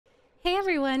Hey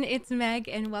everyone, it's Meg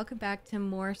and welcome back to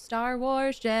more Star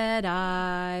Wars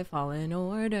Jedi Fallen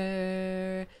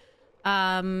Order.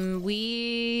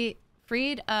 We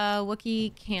freed a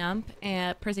Wookiee camp,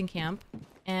 prison camp,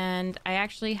 and I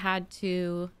actually had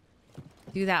to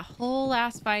do that whole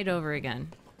last fight over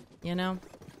again. You know?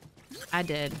 I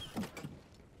did.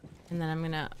 And then I'm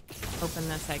gonna open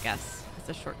this, I guess. It's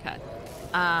a shortcut.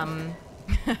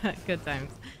 Good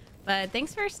times. But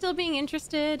thanks for still being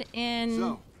interested in...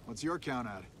 So, what's your count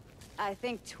at? I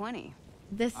think 20.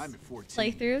 This I'm at 14.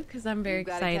 playthrough because I'm very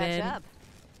excited. Catch up.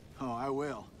 Oh, I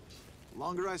will. The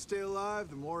longer I stay alive,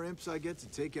 the more imps I get to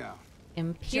take out.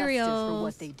 Imperials. Justice for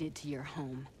what they did to your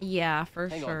home. Yeah, for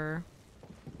sure.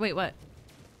 Wait, what?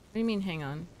 What do you mean, hang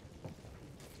on?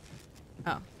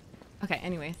 Oh. Okay,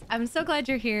 anyways. I'm so glad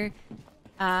you're here.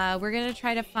 We're gonna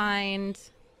try to find...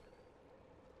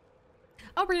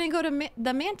 Oh, we're gonna go to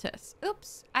the Mantis.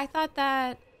 Oops. I thought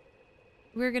that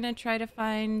we're gonna try to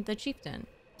find the chieftain.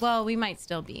 Well, we might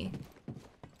still be.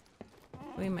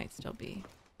 We might still be.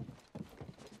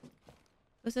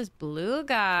 Who's this blue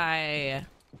guy?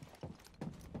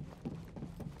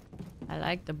 I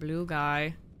like the blue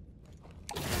guy.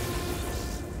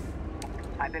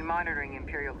 I've been monitoring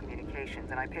Imperial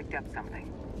communications and I picked up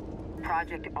something.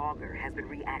 Project Augur has been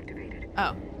reactivated.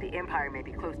 Oh. The Empire may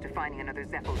be close to finding another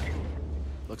Zepho tomb.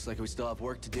 Looks like we still have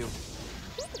work to do.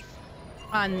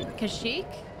 On Kashyyyk?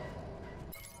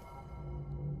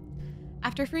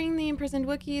 After freeing the imprisoned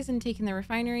Wookiees and taking the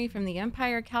refinery from the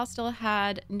Empire, Cal still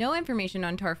had no information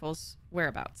on Tarful's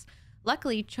whereabouts.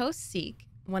 Luckily, Chos-Seek,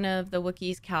 one of the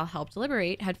Wookiees Cal helped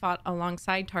liberate, had fought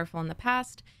alongside Tarful in the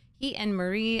past. He and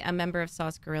Marie, a member of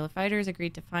Saw's guerrilla fighters,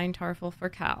 agreed to find Tarful for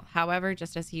Cal. However,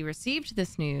 just as he received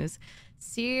this news,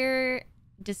 Seer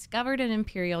discovered an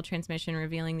Imperial transmission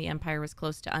revealing the Empire was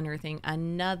close to unearthing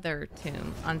another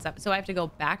tomb on Zepho. So I have to go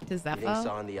back to Zepho? You think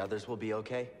Saw and the others will be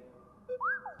okay?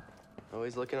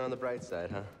 Always looking on the bright side,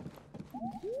 huh?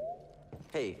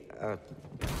 Hey,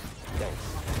 thanks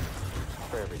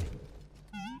for everything.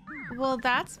 Well,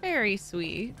 that's very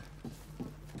sweet.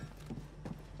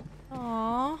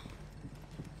 Aww.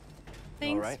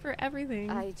 Thanks right. for everything.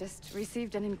 I just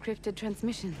received an encrypted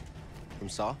transmission. From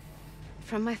Saw?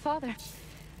 From my father.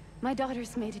 My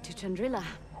daughter's made it to Chandrila.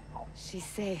 She's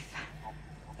safe.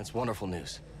 That's wonderful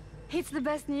news. It's the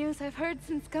best news I've heard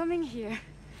since coming here.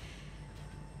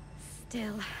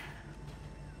 Still,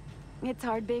 it's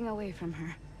hard being away from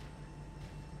her.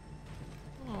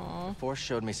 Aww. Force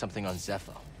showed me something on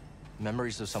Zepho.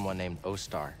 Memories of someone named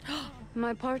Ostar.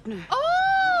 My partner. Oh!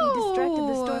 He distracted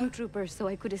the stormtroopers so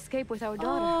I could escape with our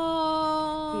daughter.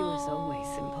 Oh! He was always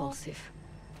impulsive.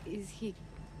 Is he...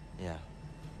 Yeah.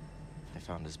 I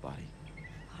found his body.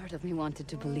 Part of me wanted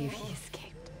to believe he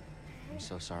escaped. I'm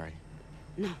so sorry.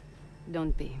 No,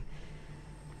 don't be.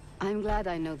 I'm glad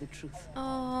I know the truth.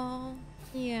 Oh,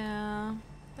 yeah.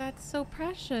 That's so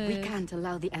precious. We can't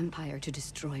allow the Empire to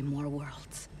destroy more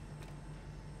worlds.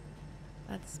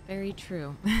 That's very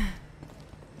true.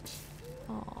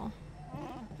 Oh.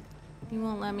 You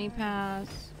won't let me pass?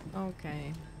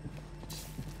 Okay.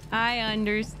 I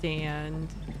understand.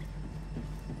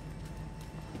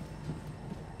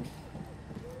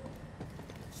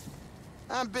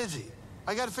 I'm busy.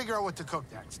 I gotta figure out what to cook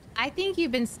next. I think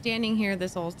you've been standing here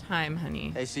this whole time,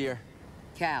 honey. Hey, Seer.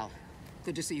 Cal,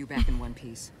 good to see you back in one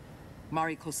piece.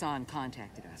 Mari Kosan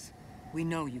contacted us. We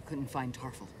know you couldn't find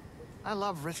Tarful. I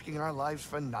love risking our lives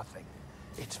for nothing.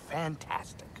 It's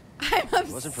fantastic. I'm It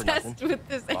wasn't for nothing. obsessed with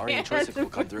this Mari and Chosik will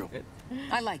come through.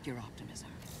 I like your optimism.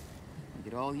 We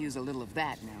could all use a little of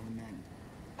that now and then.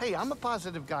 Hey, I'm a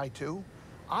positive guy too.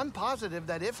 I'm positive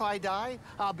that if I die,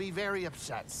 I'll be very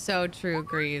upset. So true,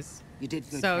 Grease. You did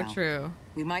good, So Cal. true.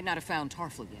 We might not have found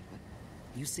Tarful yet, but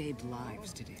you saved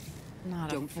lives today. Not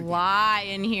Don't a forget. fly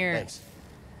in here. Thanks.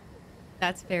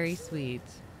 That's very sweet.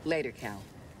 Later, Cal.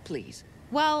 Please.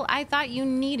 Well, I thought you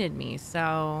needed me,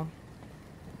 so...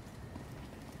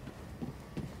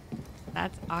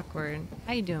 That's awkward.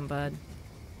 How you doing, bud?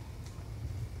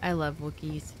 I love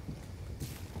Wookiees.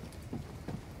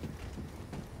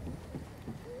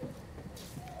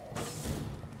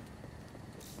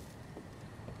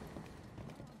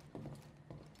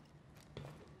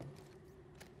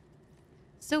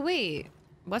 So wait,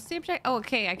 what's the object? Oh,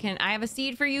 okay, I have a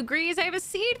seed for you, Grease. I have a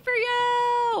seed for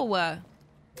you.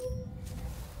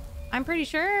 I'm pretty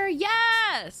sure.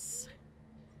 Yes.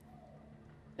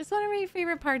 It's one of my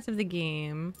favorite parts of the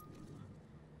game.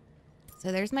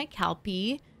 So there's my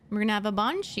Kelpie. We're gonna have a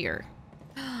bond shear.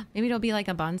 Maybe it'll be like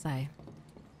a bonsai.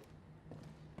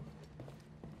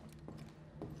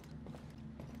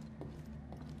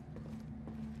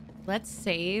 let's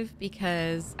save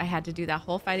because I had to do that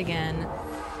whole fight again.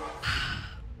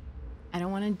 I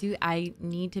don't want to do... I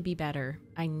need to be better.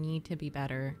 I need to be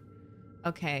better.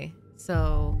 Okay,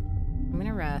 so I'm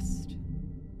gonna rest.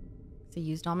 So I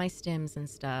used all my stims and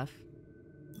stuff.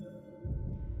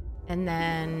 And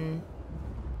then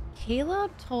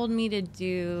Caleb told me to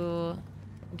do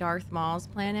Darth Maul's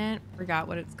planet. Forgot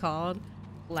what it's called.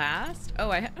 Last. Oh,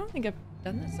 I don't think I've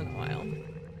done this in a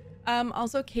while.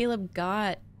 Also, Caleb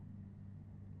got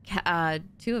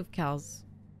 2 of Cal's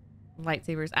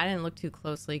lightsabers. I didn't look too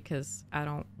closely because I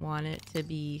don't want it to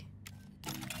be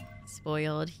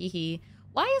spoiled. Hee hee.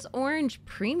 Why is orange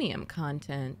premium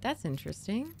content? That's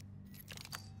interesting.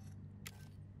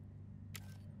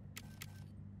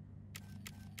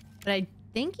 But I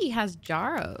think he has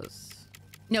Jaros.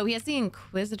 No, he has the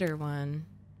Inquisitor one.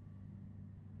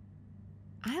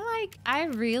 I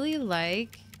really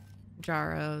like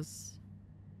Jaros.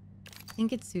 I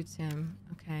think it suits him.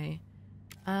 Okay.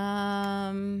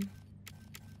 I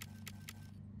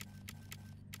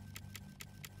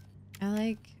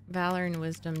like Valor and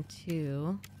Wisdom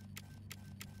too.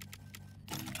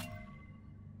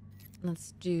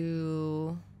 Let's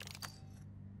do...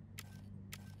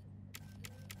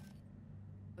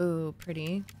 Ooh,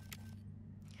 pretty.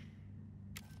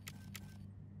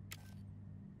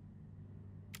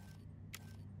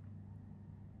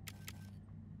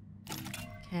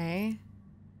 Okay.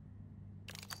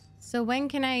 So when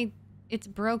can I... It's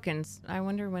broken. So I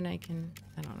wonder when I can...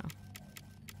 I don't know.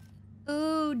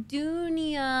 Oh,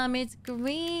 Dunium. It's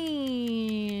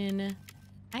green.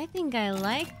 I think I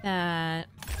like that.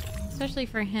 Especially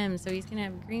for him. So he's gonna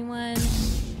have a green one.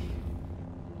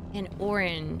 And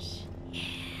orange. Yeah.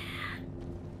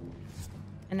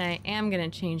 And I am gonna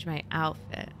change my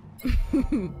outfit.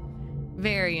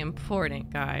 Very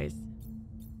important, guys.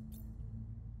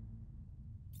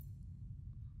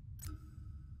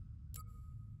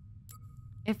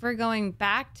 If we're going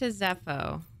back to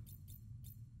Zepho.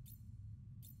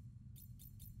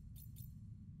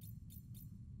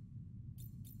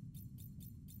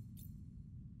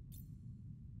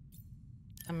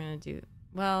 I'm gonna do...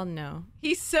 Well, no.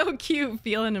 He's so cute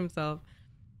feeling himself.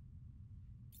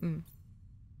 Mm.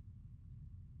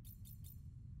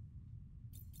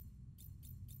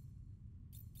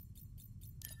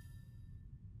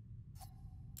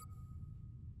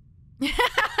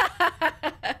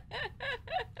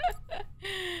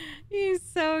 He's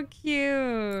so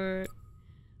cute.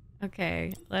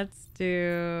 Okay, let's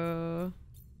do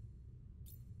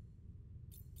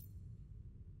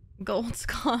Gold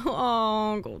Squadron.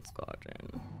 Oh, Gold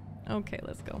Squadron. Okay,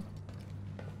 let's go.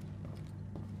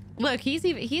 Look,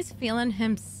 he's feeling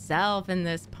himself in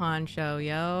this poncho,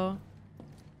 yo.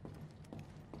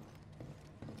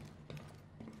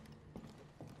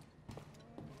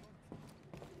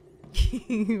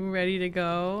 You ready to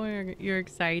go? You're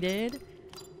excited?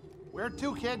 Where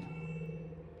to, kid?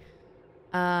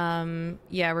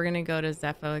 Yeah, we're gonna go to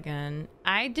Zepho again.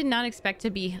 I did not expect to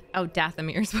be... Oh,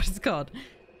 Dathomir is what it's called.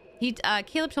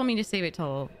 Caleb told me to save it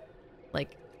till,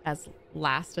 like, as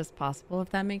last as possible, if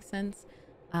that makes sense.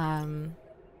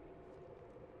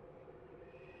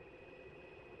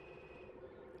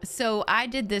 So I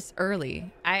did this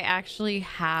early. I actually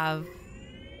have...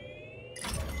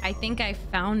 I think I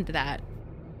found that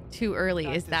too early.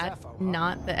 Is that Zepho, huh?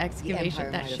 not the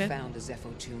excavation that should ship? found a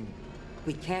Zepho tomb.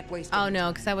 We can't waste. Oh any no,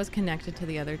 time. because I was connected to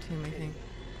the other tomb, I think.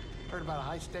 Heard about a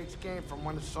high-stakes game from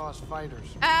one of Saw's fighters.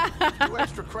 2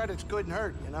 extra credits couldn't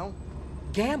hurt, you know?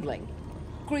 Gambling.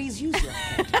 Grease, use your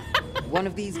head. One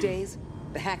of these days,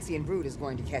 the Haxian brood is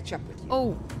going to catch up with you.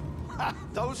 Oh,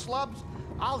 Those slubs,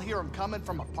 I'll hear them coming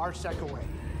from a parsec away.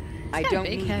 I got a don't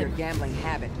big need head. your gambling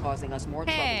habit causing us more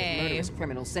trouble Hey. with murderous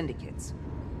criminal syndicates.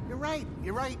 You're right,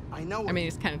 I know. I mean,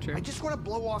 it's kind of true. I just want to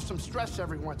blow off some stress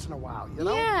every once in a while, you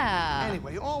know? Yeah.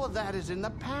 Anyway, all of that is in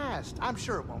the past. I'm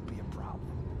sure it won't be a problem.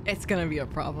 It's gonna be a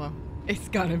problem. It's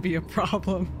gonna be a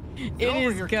problem. It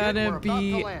Over is here, kid. gonna We're about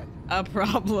be to land. a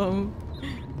problem.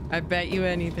 I bet you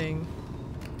anything.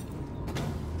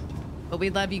 But we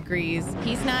love you, Grease.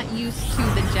 He's not used to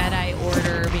the Jedi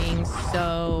Order being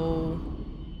so...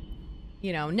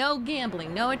 You know, no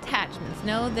gambling, no attachments,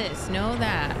 no this, no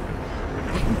that.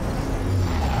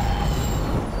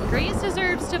 Grease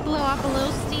deserves to blow off a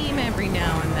little steam every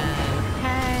now and then.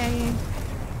 Okay.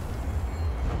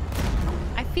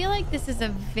 I feel like this is a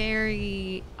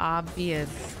very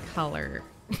obvious color.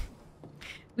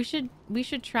 we should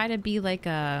try to be like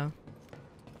a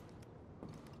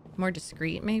more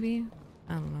discreet, maybe.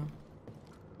 I don't know.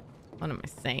 What am I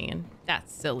saying?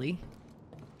 That's silly.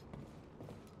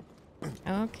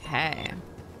 Okay.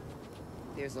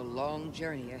 There's a long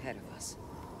journey ahead of us.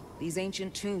 These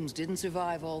ancient tombs didn't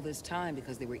survive all this time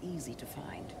because they were easy to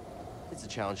find. It's a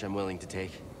challenge I'm willing to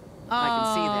take. I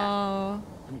can see that. Oh.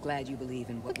 I'm glad you believe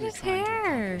in what Look at we're his trying to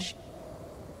hair. accomplish.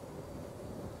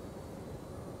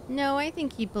 No, I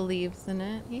think he believes in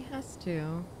it. He has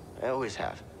to. I always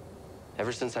have.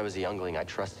 Ever since I was a youngling, I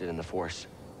trusted in the Force.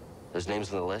 Those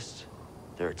names on the list,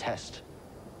 they're a test.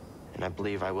 And I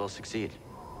believe I will succeed.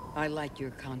 I like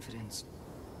your confidence.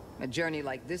 A journey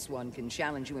like this one can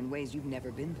challenge you in ways you've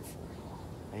never been before.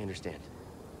 I understand.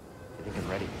 I think I'm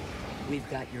ready. We've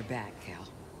got your back, Cal.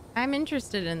 I'm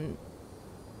interested in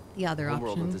the other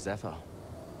Homeworld option. with the Zepho.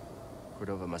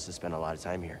 Cordova must have spent a lot of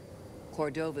time here.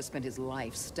 Cordova spent his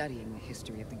life studying the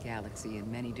history of the galaxy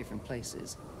in many different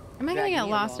places. Am I gonna Dragged get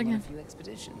me lost along on again? a few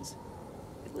expeditions.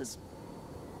 It was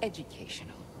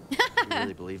educational. You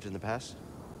really believed in the past?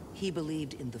 He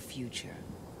believed in the future.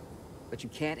 But you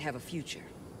can't have a future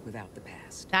without the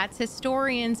past. That's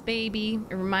historians, baby.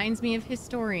 It reminds me of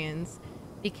historians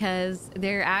because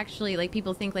they're actually like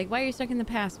people think like, why are you stuck in the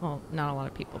past? Well, not a lot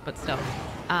of people, but still.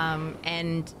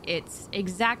 And it's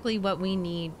exactly what we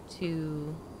need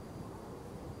to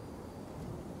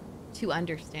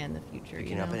understand the future.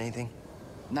 Picking you up know? anything?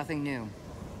 Nothing new.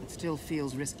 It still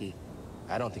feels risky.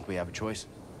 I don't think we have a choice.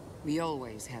 We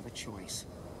always have a choice.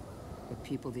 The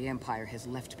people the Empire has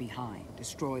left behind,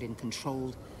 destroyed and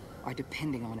controlled, are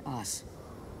depending on us.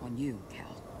 On you,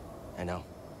 Cal. I know.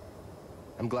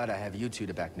 I'm glad I have you two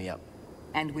to back me up.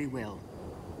 And we will.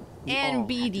 We And all have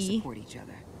to BD. support each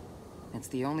other. That's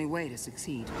the only way to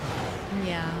succeed.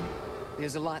 Yeah.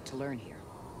 There's a lot to learn here.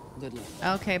 Good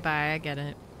luck. Okay, bye. I get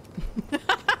it.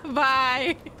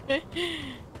 Bye.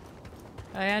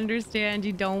 I understand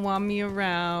you don't want me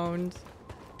around.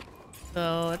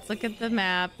 So let's look at the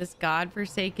map, this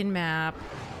godforsaken map.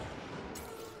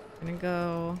 I'm gonna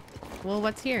go. Well,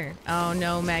 what's here? Oh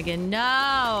no, Megan,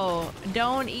 no!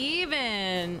 Don't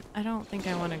even! I don't think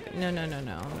I want to go. No. I'm not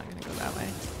gonna go that way.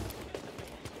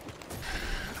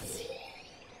 Let's see.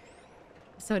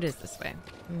 So it is this way.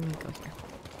 Let me go here.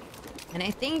 And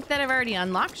I think that I've already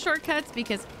unlocked shortcuts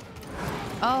because...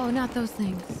 Oh, not those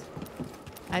things.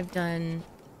 I've done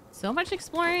so much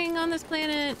exploring on this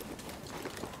planet.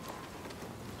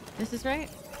 This is right?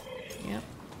 Yep.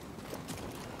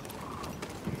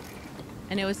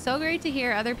 And it was so great to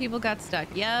hear other people got stuck.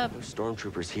 Yep. No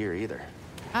stormtroopers here either.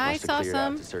 I Must have saw cleared out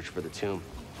some. to search for the tomb.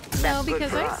 No,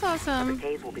 because I saw The some.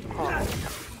 cave will be closed.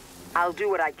 I'll do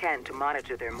what I can to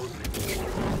monitor their movements.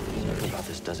 Something about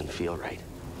this doesn't feel right.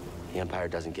 The Empire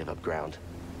doesn't give up ground.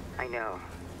 I know.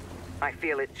 I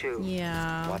feel it too.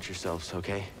 Yeah. Watch yourselves,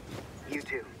 okay? You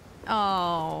too.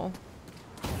 Oh.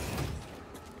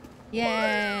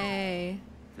 Yay.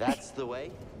 That's the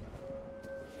way?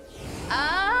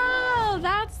 Oh,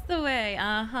 that's the way.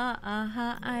 Uh-huh,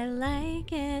 uh-huh. I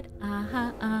like it.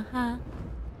 Uh-huh, uh-huh.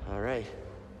 All right.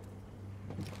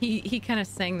 He kind of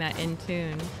sang that in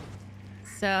tune.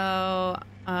 So,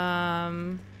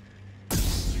 I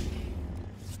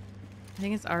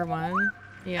think it's R1.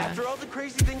 Yeah. After all the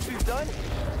crazy things we've done,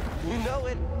 you know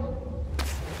it.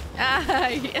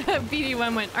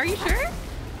 BD1 went, are you sure?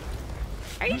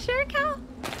 Are you sure, Cal?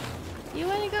 You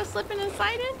want to go slipping and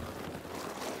sliding?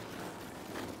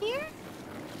 Here?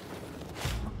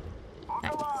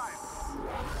 Nice.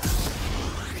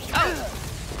 Oh!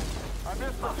 I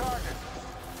missed the target.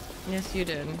 Yes, you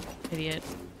did, idiot.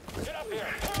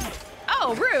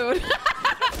 Oh, rude!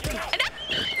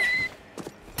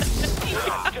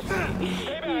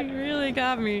 You really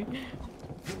got me.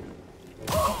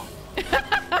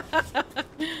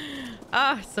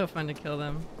 Ah, so fun to kill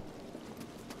them.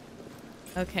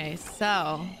 Okay,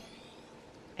 so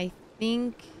I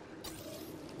think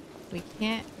we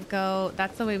can't go.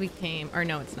 That's the way we came. Or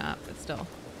no, it's not, but still.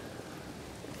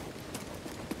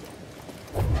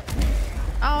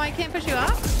 Oh, I can't push you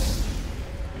off?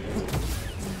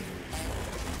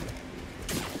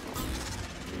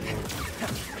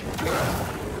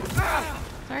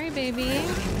 Sorry, baby.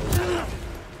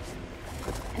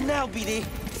 Now, BD.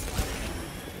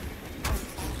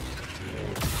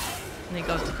 And it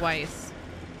goes twice.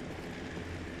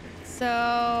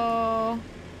 So...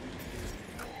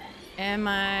 Am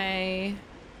I...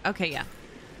 Okay, yeah.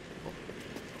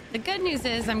 The good news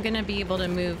is I'm gonna be able to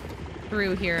move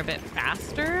through here a bit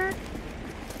faster.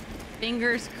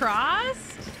 Fingers crossed.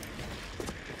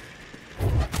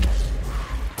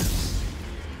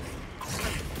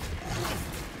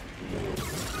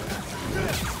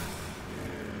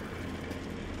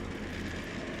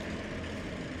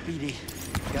 BD,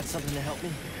 got something to help me?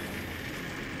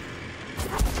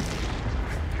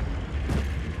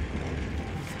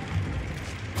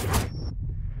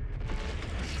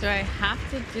 Do I have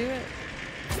to do it?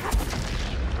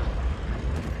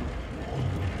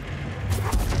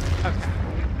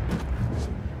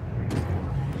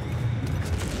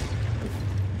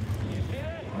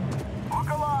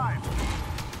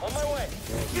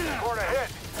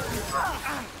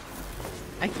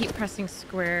 pressing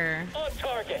square. On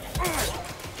target.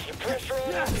 Keep pressure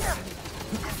on us.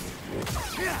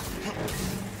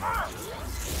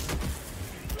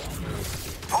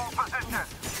 Hold position.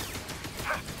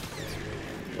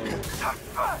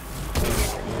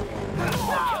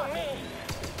 Kill me.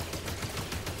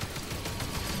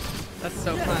 That's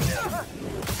so fun.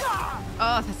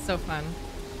 Oh, that's so fun.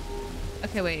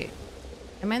 Okay, wait.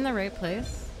 Am I in the right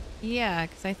place? Yeah,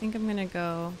 because I think I'm gonna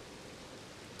go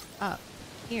up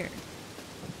here.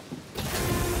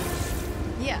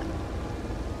 Yeah.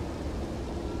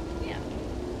 Yeah.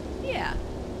 Yeah.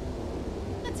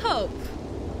 Let's hope.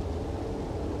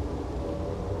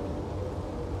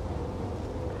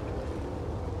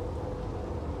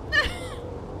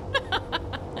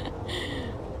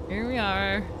 Here we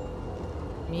are.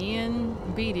 Me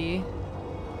and Beatty.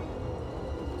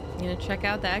 Gonna check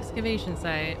out the excavation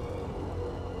site.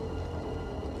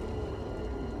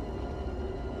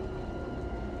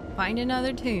 Find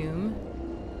another tomb.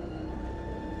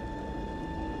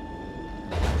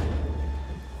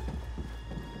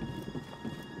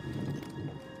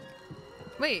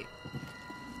 Wait.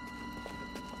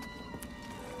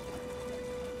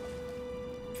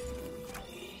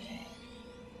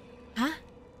 Huh?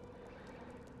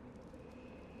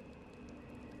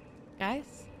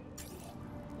 Guys?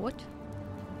 What?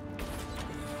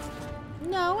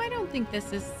 No, I don't think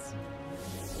this is...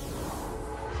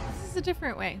 This is a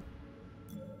different way.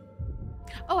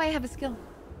 Oh, I have a skill.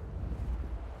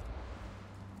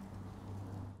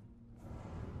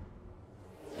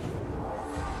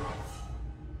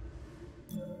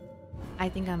 I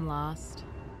think I'm lost.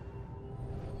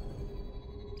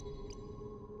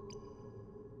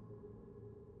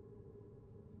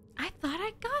 I thought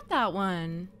I got that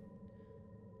one.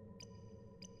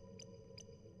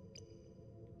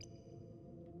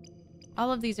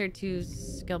 All of these are 2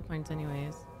 skill points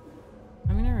anyways.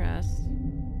 I'm gonna rest.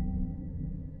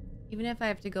 Even if I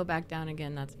have to go back down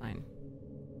again, that's fine.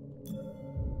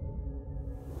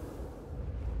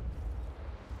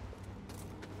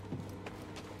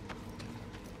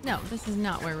 No, this is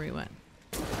not where we went.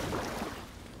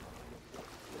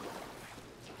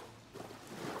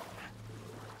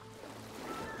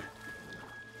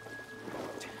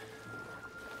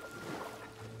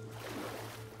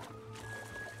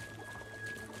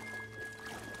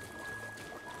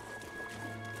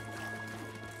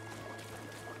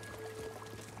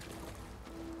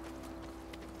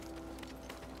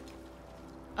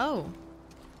 Oh.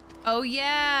 Oh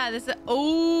yeah, this is...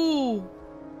 Oh!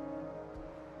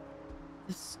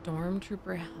 The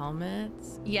stormtrooper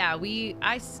helmets. Yeah,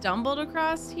 I stumbled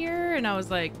across here and I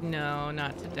was like, no,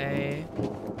 not today.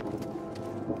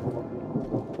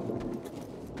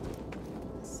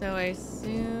 So I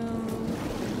assume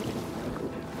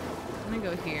I'm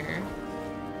gonna go here.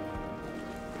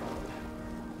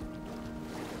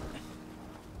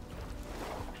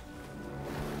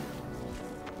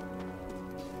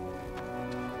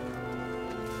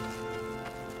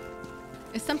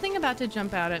 Is something about to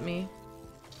jump out at me?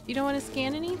 You don't want to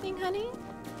scan anything, honey?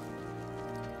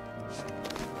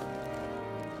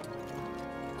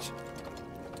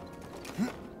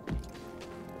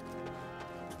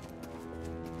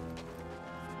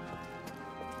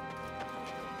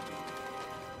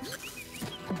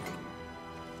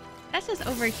 That's just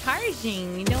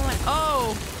overcharging. You don't want...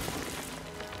 Oh!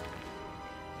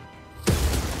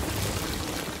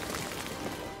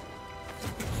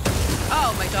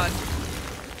 Oh my god.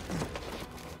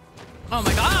 Oh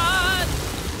my god!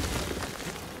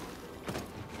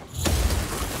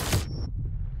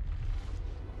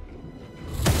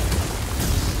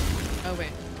 Oh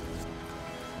wait.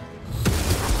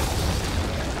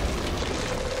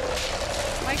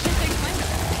 Why can't they climb it?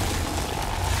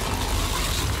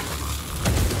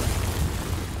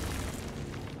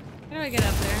 How do I get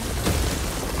up there?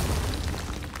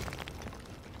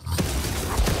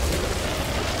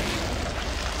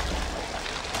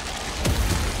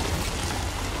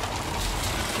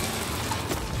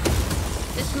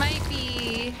 This might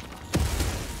be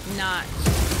not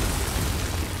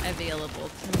available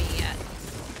to me yet.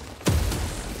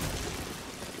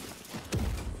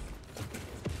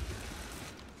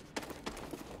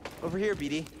 Over here,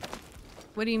 BD.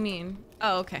 What do you mean?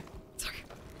 Oh, okay. Sorry.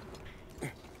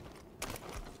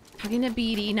 Talking to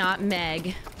BD, not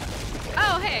Meg.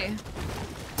 Oh, hey.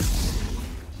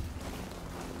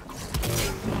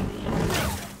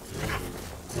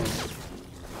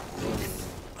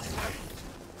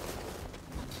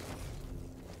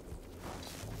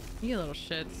 You little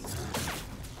shits.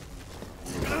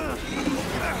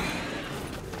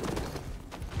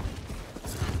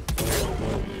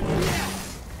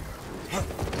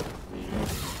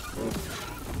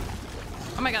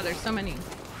 Oh my god, there's so many.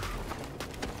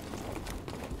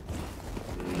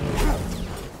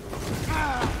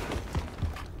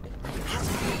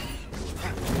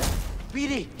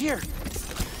 BD, here!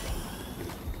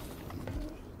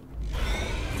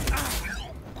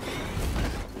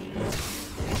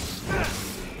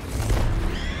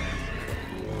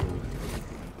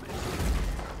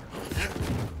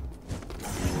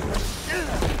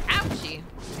 Ouchie.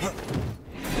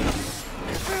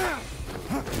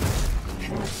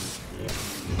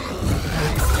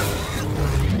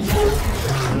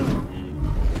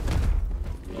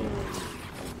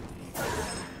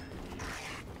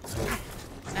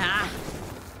 Ah.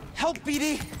 Help,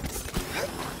 BD!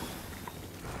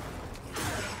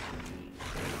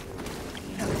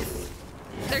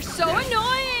 They're so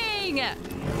annoying!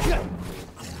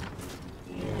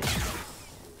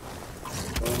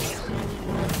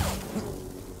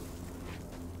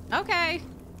 Okay.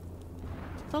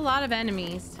 It's a lot of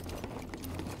enemies.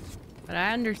 But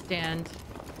I understand.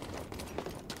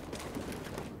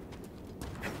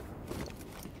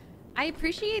 I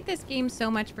appreciate this game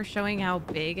so much for showing how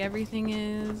big everything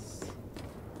is.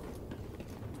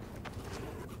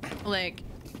 Like,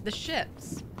 the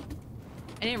ships.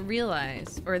 I didn't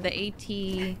realize. Or the AT...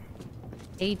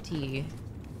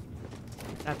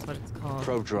 That's what it's called.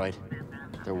 Probe droid.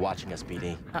 They're watching us,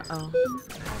 BD. Uh-oh.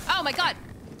 Oh my god!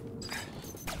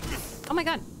 Oh my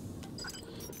god.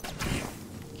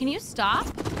 Can you stop?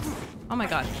 Oh my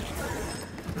god.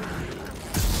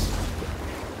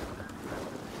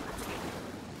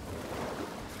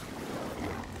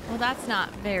 Well, that's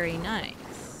not very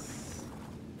nice.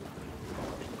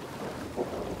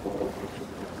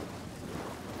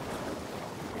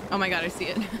 Oh my god, I see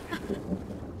it.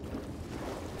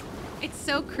 It's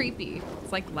so creepy.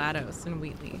 It's like Lados and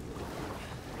Wheatley.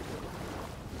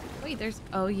 Wait, there's...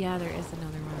 Oh yeah, there is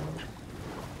another one.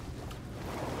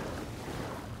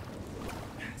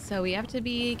 So we have to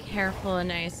be careful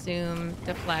and I assume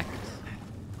deflect.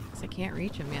 Because I can't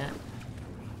reach him yet.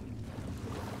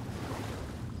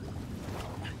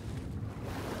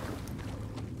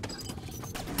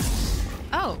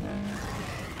 Oh.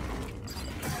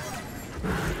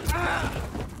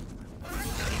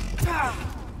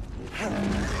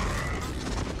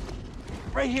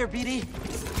 Right here, BD.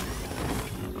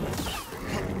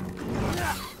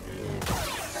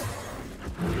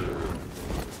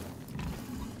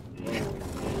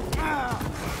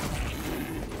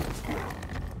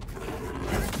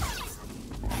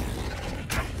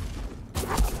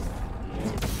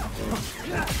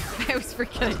 I always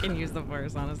forget I can use the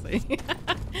force, honestly.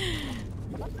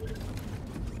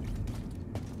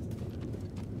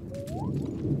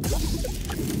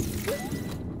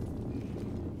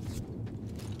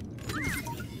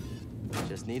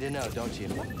 Just need to know, don't you?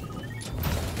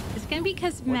 It's gonna be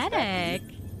cosmetic.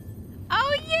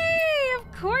 Oh yay!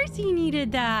 Of course he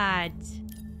needed that.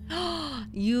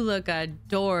 You look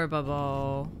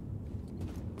adorable.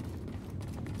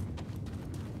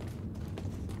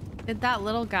 Did that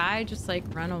little guy just like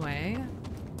run away?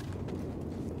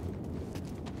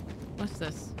 What's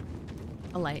this?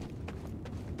 A light.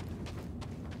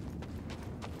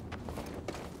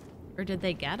 Or did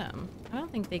they get him? I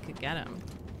don't think they could get him.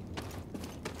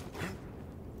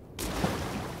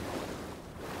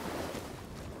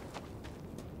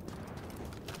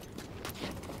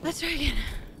 Let's try again.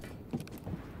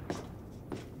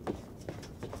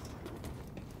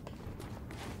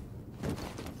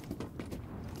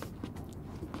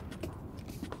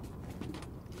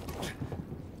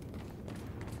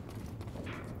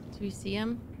 Do we see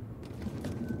him?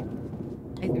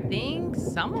 I think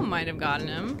someone might have gotten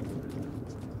him.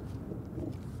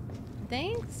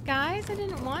 Thanks, guys. I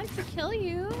didn't want to kill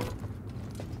you.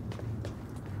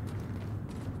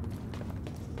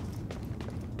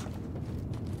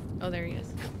 Oh, there he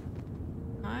is.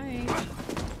 Hi.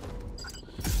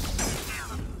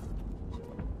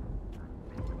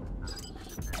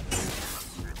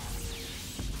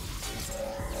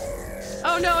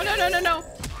 Oh, no, no, no, no, no.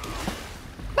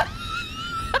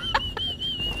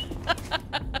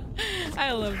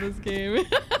 I love this game.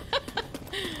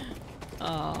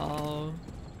 Oh.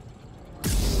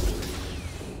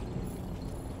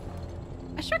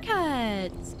 A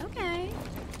shortcut. Okay.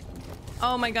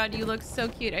 Oh my god, you look so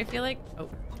cute. I feel like... Oh.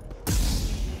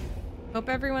 Hope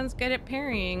everyone's good at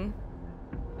parrying.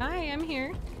 Hi, I'm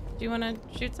here. Do you want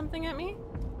to shoot something at me?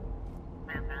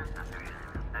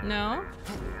 No?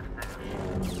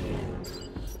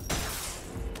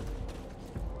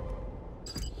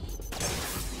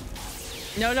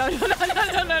 No, no, no, no, no,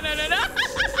 no, no, no, no, no.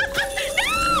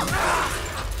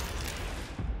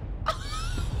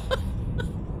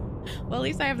 Well, at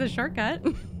least I have the shortcut.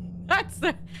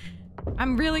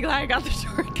 I'm really glad I got the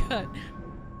shortcut.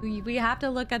 We have to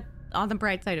look at on the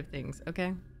bright side of things,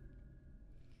 okay?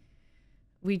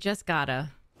 We just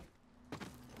gotta.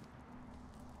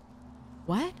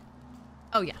 What?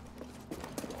 Oh, yeah.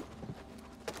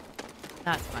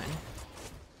 That's fine.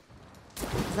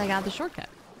 Because I got the shortcut.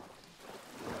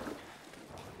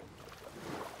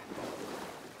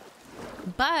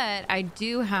 But I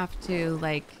do have to,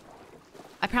 like...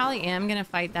 I probably am gonna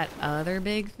fight that other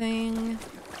big thing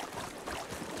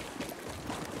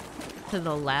to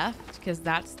the left, because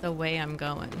that's the way I'm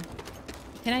going.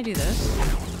 Can I do this?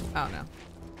 Oh, no.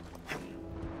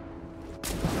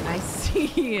 I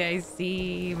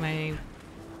see my...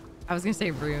 I was gonna say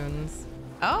runes.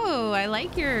 Oh, I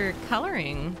like your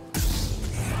coloring.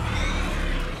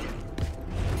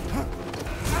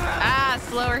 Ah,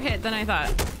 slower hit than I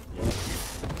thought.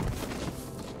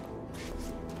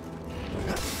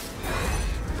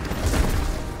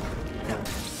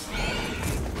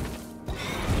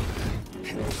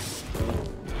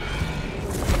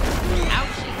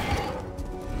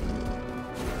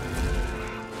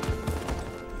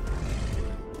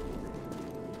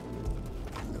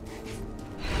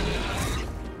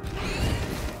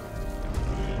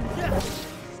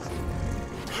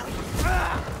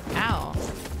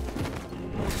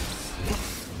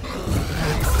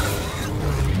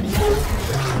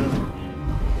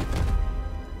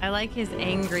 I like his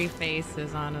angry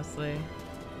faces, honestly.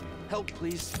 Help,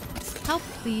 please. Help,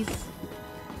 please.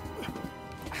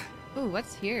 Ooh,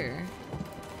 what's here?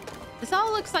 This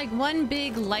all looks like one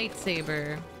big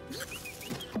lightsaber.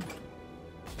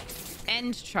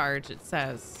 End charge, it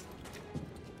says.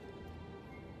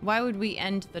 Why would we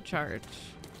end the charge?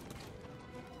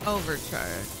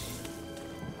 Overcharge.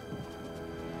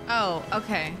 Oh,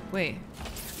 okay. Wait.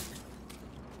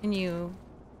 Can you...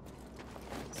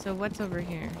 So what's over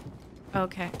here?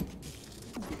 Okay.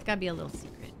 It's gotta be a little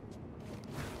secret.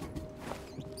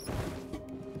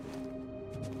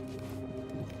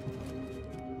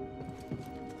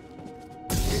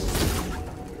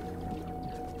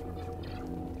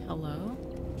 Hello?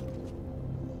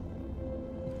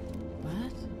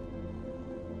 What?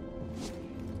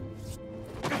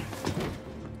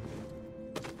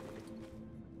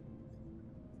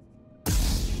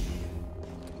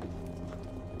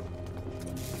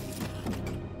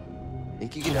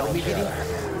 Think you can help me, Diddy?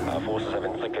 Our forces have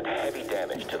inflicted heavy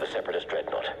damage to the Separatist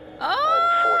dreadnought. Oh!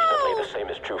 Unfortunately, the same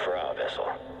is true for our vessel.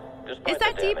 Despite Is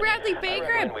that the D. damage, Bradley I Baker?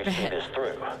 reckon we see this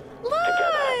through. Look!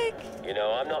 Together. You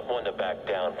know, I'm not one to back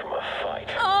down from a fight.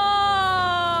 Oh!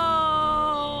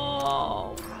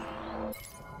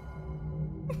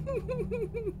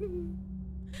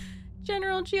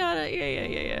 General Giada.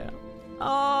 Yeah.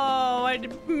 Oh,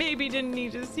 maybe didn't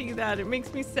need to see that. It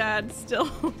makes me sad still.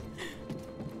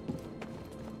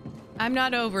 I'm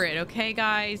not over it, okay,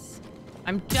 guys?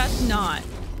 I'm just not.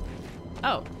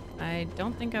 Oh, I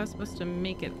don't think I was supposed to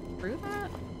make it through that.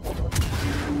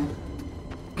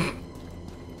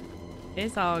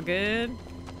 It's all good.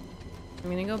 I'm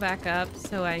gonna go back up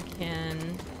so I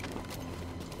can...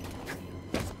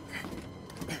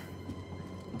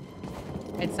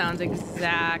 It sounds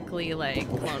exactly like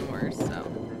Clone Wars, so...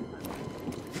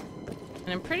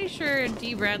 And I'm pretty sure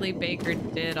D. Bradley Baker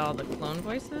did all the clone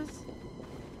voices.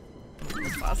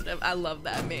 I'm positive. I love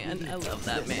that man. I love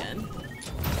that man.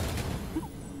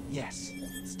 Yes.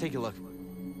 Let's take a look.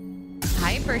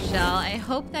 Hypershell. I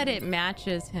hope that it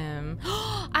matches him.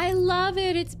 I love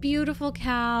it. It's beautiful,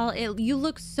 Cal. You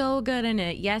look so good in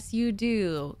it. Yes, you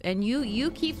do. And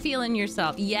you keep feeling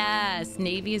yourself. Yes,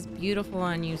 Navy is beautiful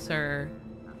on you, sir.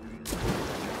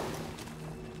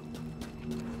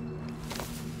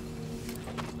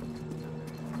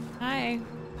 Hi.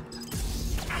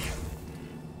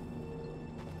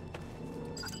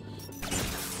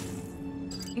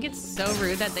 I think it's so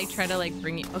rude that they try to like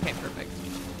bring you... Okay, perfect.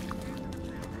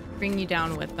 Bring you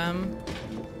down with them.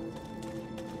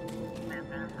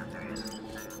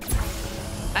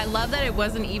 I love that it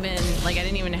wasn't even... Like, I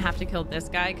didn't even have to kill this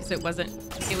guy because it wasn't...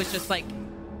 It was just like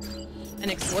an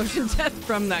explosion death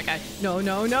from that guy. No.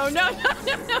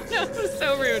 This is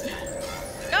so rude.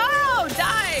 Oh,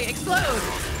 die! Explode!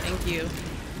 Thank you.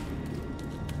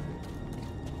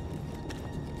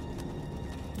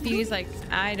 Phoebe's like,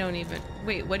 I don't even...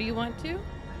 Wait, what do you want to?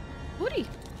 Woody.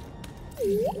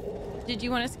 Did you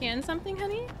want to scan something,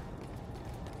 honey?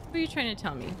 What are you trying to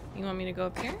tell me? You want me to go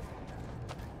up here?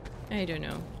 I don't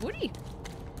know. Woody.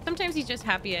 Sometimes he's just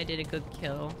happy I did a good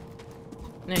kill.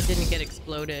 And I didn't get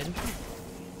exploded.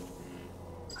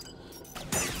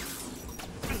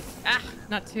 Ah,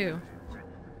 not two.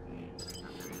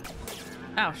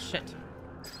 Oh, shit.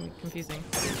 confusing.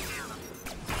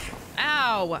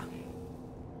 Ow!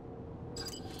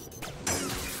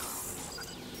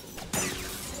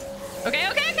 Okay.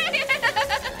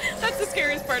 That's the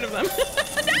scariest part of them.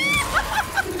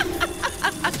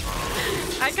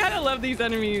 I kind of love these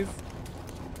enemies.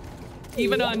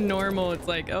 Even on normal, it's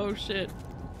like, oh shit.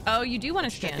 Oh, you do want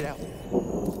to scan. Check it out.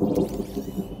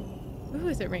 Ooh,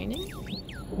 is it raining?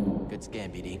 Good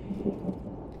scan, BD.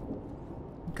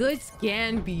 Good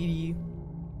scan, BD.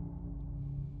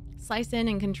 Slice in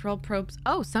and control probes.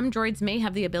 Oh, some droids may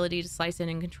have the ability to slice in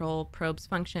and control probes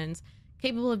functions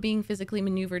capable of being physically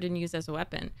maneuvered and used as a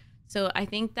weapon. So I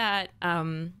think that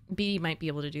BD might be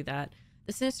able to do that.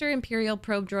 The Sinister Imperial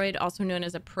probe droid, also known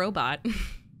as a probot,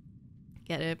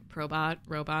 get it, probot,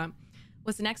 robot,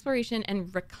 was an exploration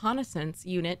and reconnaissance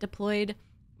unit deployed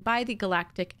by the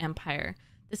Galactic Empire.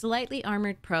 This lightly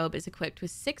armored probe is equipped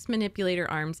with 6 manipulator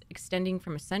arms extending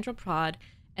from a central pod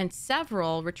and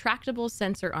several retractable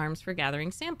sensor arms for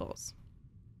gathering samples.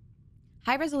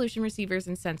 High-resolution receivers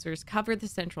and sensors cover the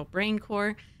central brain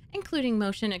core, including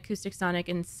motion, acoustic, sonic,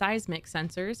 and seismic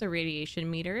sensors, a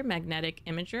radiation meter, magnetic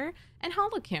imager, and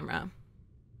holocamera.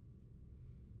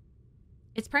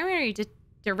 Its primary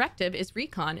directive is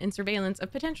recon and surveillance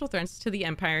of potential threats to the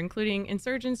Empire, including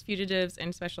insurgents, fugitives,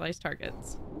 and specialized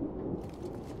targets.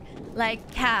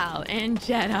 Like Cal and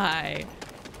Jedi.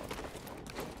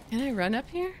 Can I run up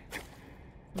here?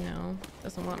 No,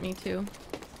 doesn't want me to.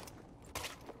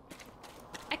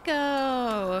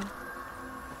 Echo!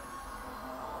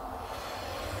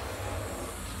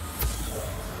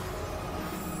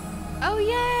 Oh,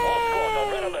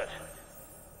 yay!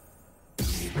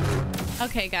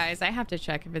 Okay, guys, I have to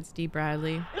check if it's D.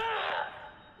 Bradley.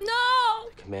 No!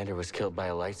 The commander was killed by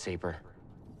a lightsaber.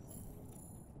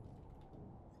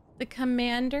 The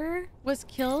commander was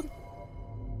killed?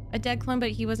 A dead clone,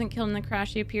 but he wasn't killed in the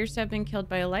crash. He appears to have been killed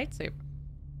by a lightsaber.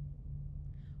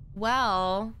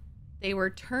 Well, they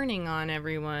were turning on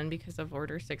everyone because of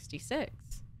Order 66.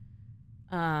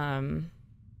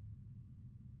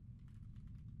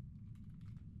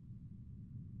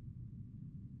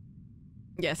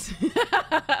 Yes.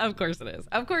 Of course it is.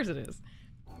 Of course it is.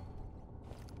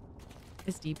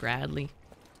 It's D. Bradley.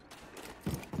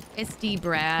 It's D.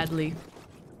 Bradley.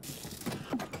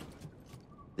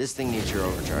 This thing needs your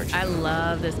overcharge. I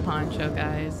love this poncho,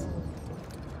 guys.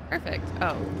 Perfect. Oh.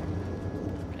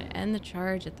 I'm gonna end the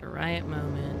charge at the right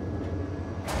moment.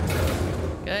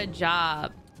 Good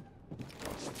job.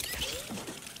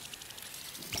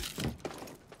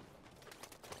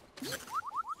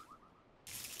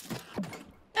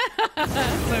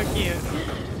 So cute.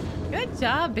 Good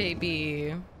job,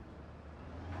 baby.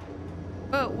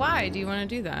 But why do you want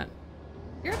to do that?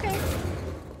 You're okay.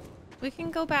 We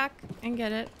can go back and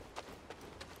get it.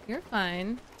 You're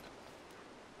fine.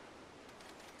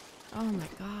 Oh my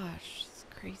gosh, it's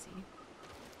crazy.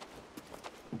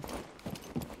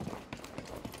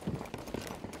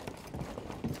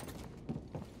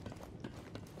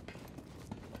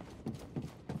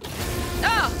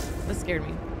 Oh! That scared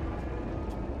me.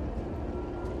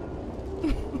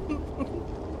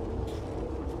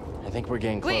 I think we're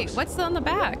getting close. Wait, what's on the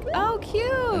back? Oh, cute!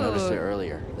 I noticed it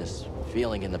earlier. This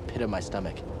feeling in the pit of my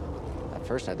stomach. At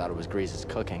first, I thought it was Grease's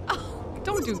cooking. Oh,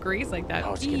 don't do Grease like that.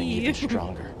 Oh, it's getting even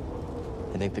stronger.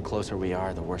 I think the closer we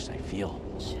are, the worse I feel.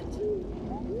 Shit.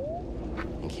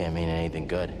 It can't mean anything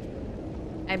good.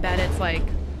 I bet it's like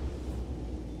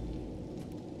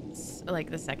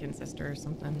the second sister or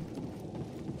something.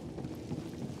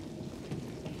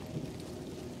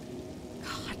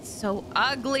 God, so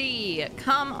ugly.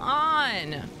 Come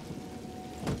on.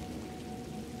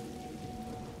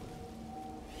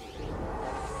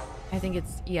 I think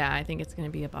it's going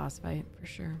to be a boss fight for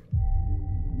sure.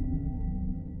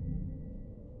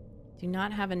 Do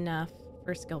not have enough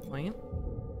for skill point.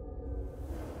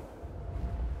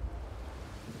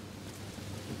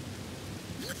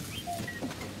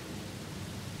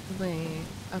 Wait,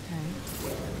 okay.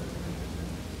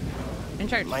 In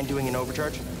charge. Mind doing an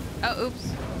overcharge? Oh,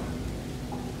 oops.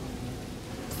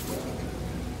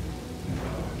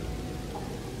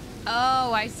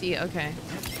 Oh, I see. Okay.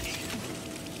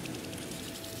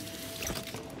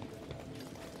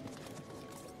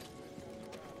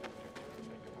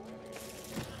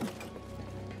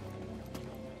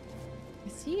 I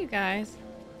see you guys.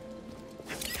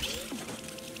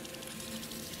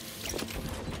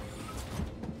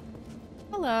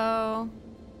 Hello.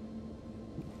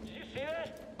 Did you see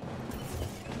that?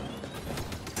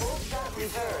 Full shot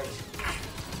returned.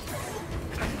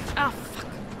 Oh, fuck.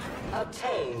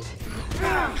 Obtained.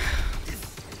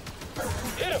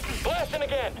 Hit him! Blast him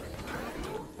again!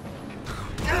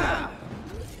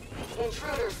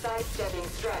 Intruder sidestepping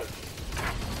strike.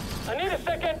 I need a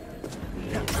second.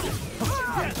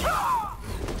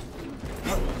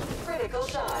 Critical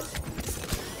shot.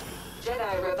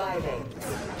 Jedi reviving.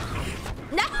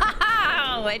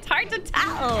 No, it's hard to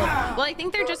tell. Well, I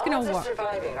think they're just gonna Odds of walk.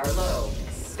 surviving are low.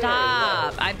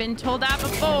 Stop. I've been told that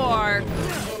before.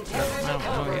 Integrity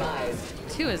compromised.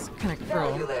 2 is kind of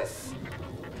cruel. Fabulous.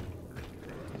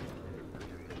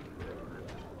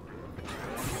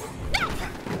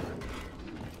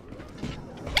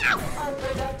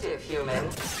 Unproductive, human.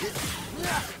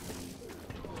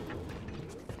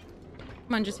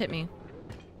 Come on, just hit me.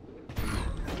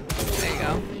 There you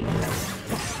go.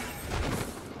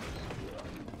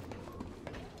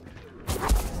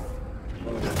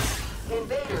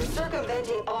 Invader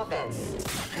circumventing offense.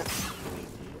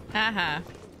 Haha.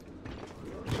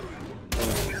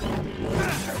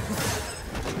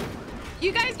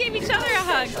 You guys gave each other a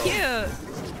hug. Cute.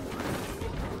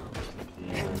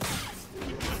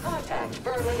 Contact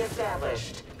firmly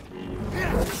established.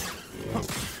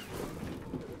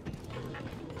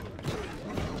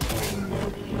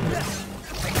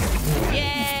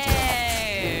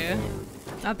 Yay!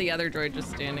 Not the other droid just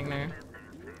standing there.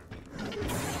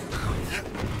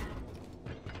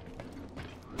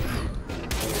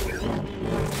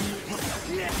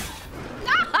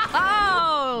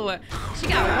 No! She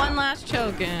got one last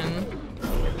choke in.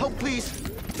 Help, please.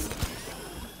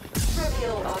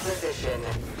 Trivial opposition.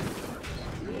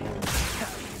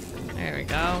 There we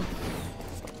go.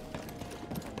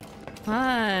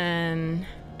 Fun.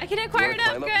 I can acquire an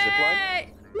Wanna climb up a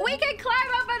upgrade. We can climb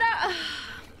up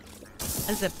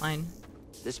a zip line.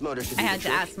 This motor should I do had the to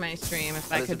trick. ask my stream if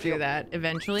How I does could it do feel? that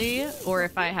eventually, or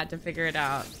if I had to figure it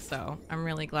out. So I'm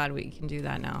really glad we can do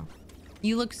that now.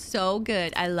 You look so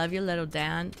good. I love your little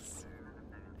dance.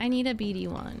 I need a BD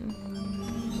one.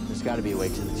 There's got to be a way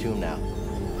to the tomb now.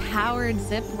 Powered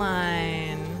zip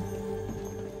line.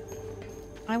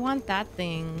 I want that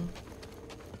thing.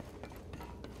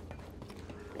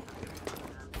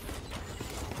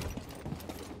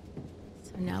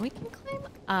 So now we can climb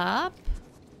up.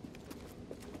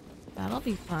 That'll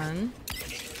be fun.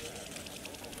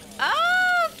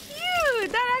 Oh,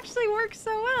 cute! That actually works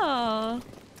so well.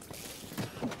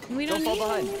 We don't Don't need fall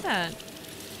behind. to do that.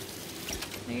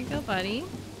 There you go, buddy.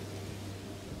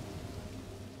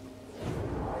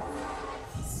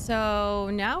 So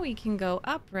now we can go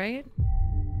up, right?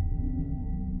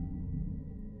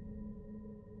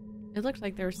 It looked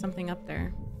like there was something up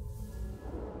there.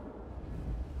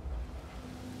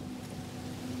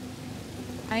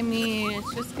 I mean,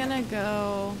 it's just gonna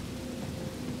go...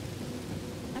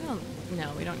 I don't...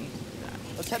 No, we don't need to do that.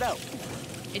 Let's head out.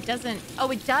 It doesn't... Oh,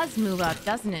 it does move up,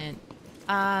 doesn't it?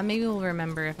 Maybe we'll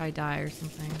remember if I die or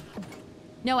something.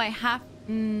 No, I have...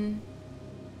 I'm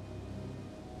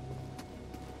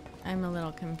a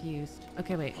little confused.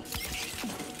 Okay, wait.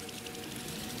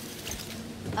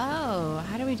 Oh,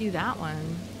 how do we do that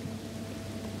one?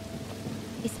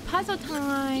 It's puzzle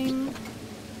time.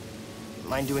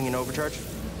 Mind doing an overcharge?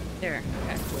 There,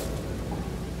 okay.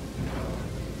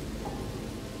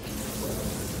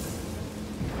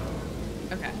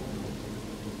 Okay.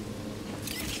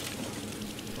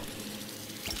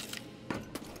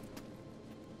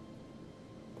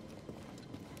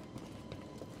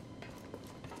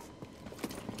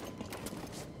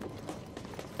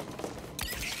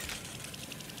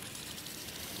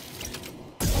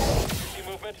 See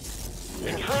movement?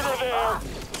 Intruder there!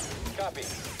 Copy.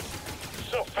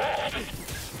 So fast!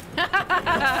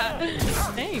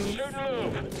 Thanks. Shoot and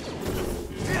move!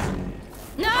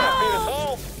 No! Beat us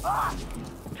home!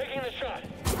 Taking the shot!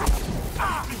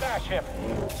 Bash him!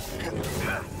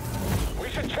 We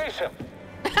should chase him!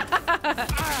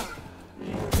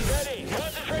 Ready!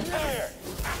 Concentrate fire!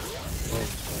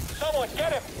 Someone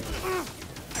get him!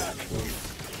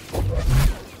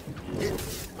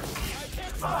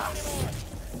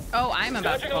 Oh, I'm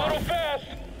about to Dodging a fall. little fast!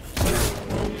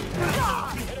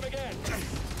 Hit him again!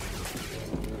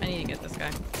 I need to get this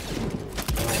guy.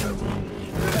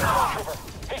 Trooper,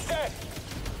 he's dead!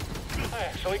 I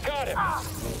actually got him!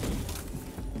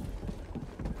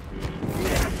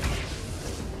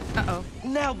 Uh-oh.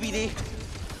 Now, BD.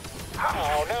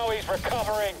 Oh, now he's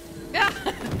recovering!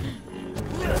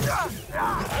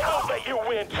 I'll let you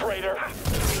win, traitor!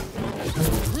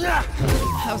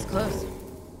 That was close.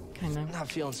 Kind of. Not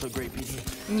feeling so great, BD.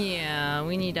 Yeah,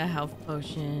 we need a health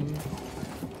potion.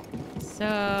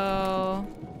 So,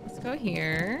 let's go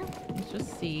here. Let's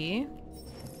just see.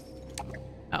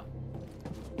 Oh.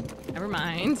 Never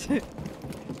mind.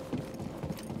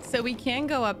 So we can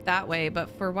go up that way, but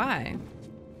for why?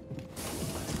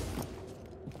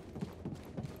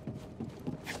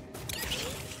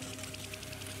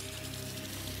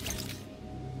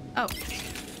 Oh.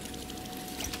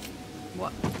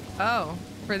 What? Oh,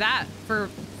 for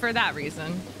that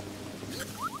reason.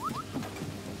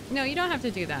 No, you don't have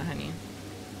to do that, honey.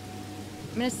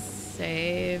 I'm gonna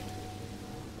save.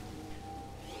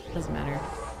 Doesn't matter.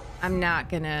 I'm not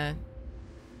gonna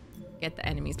get the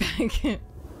enemies back.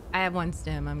 I have one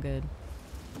stem. I'm good.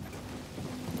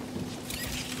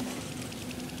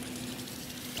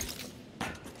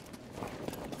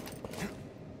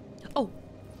 Oh.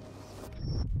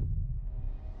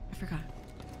 I forgot.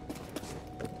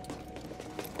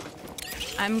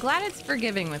 I'm glad it's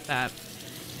forgiving with that.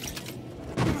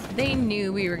 They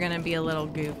knew we were gonna be a little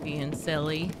goofy and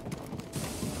silly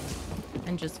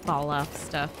and just fall off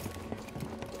stuff.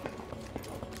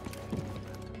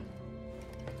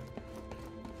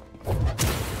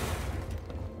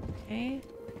 Okay,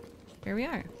 here we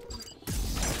are.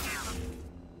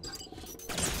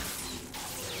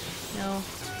 No.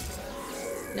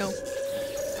 No.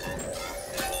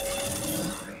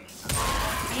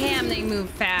 Damn, they move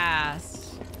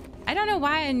fast. I don't know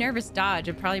why I nervous dodge.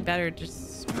 It's probably better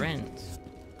just sprint.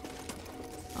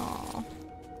 Oh.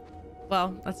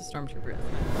 Well, that's a stormtrooper.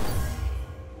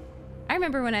 I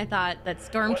remember when I thought that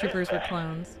stormtroopers were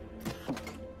clones.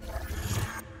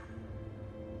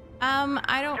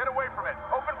 I don't... Get away from it.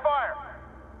 Open fire.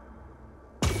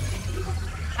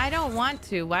 I don't want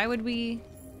to. Why would we...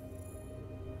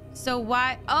 So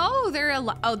why... Oh, they're...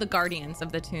 Oh, the guardians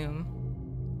of the tomb.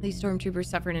 These stormtroopers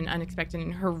suffered an unexpected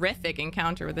and horrific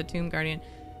encounter with the tomb guardian.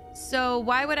 So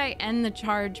why would I end the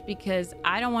charge? Because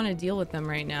I don't want to deal with them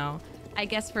right now. I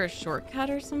guess for a shortcut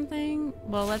or something?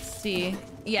 Well, let's see.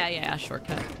 Yeah,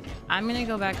 shortcut. I'm gonna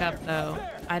go back up, though.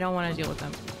 I don't want to deal with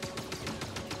them.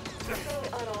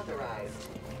 Unauthorized.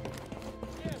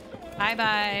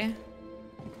 Bye-bye.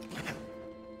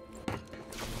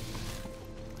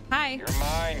 Hi. You're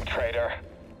mine, traitor.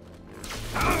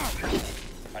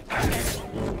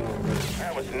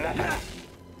 That was nothing.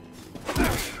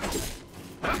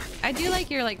 I do like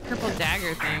your, like, purple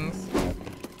dagger things.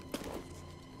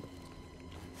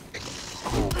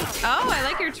 Oh, I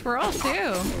like your twirl,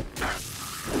 too.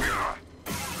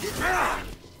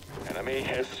 Enemy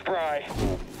is spry.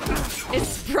 It's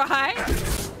spry?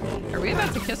 Are we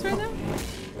about to kiss right now?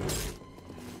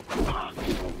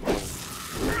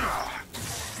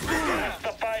 That's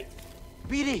the fight.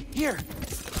 BD, here.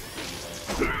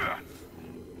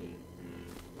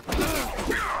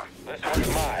 This one's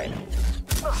mine.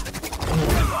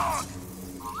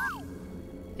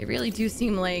 They really do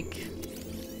seem like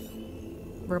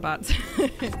robots.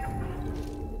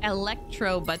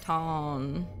 Electro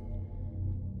baton.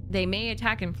 They may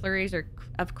attack in flurries or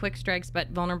of quick strikes, but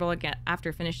vulnerable again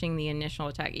after finishing the initial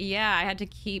attack. Yeah, I had to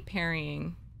keep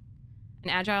parrying. An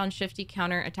agile and shifty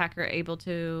counter attacker able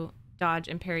to dodge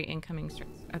and parry incoming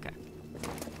strikes. Okay.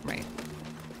 Right.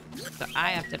 So I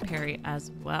have to parry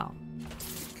as well.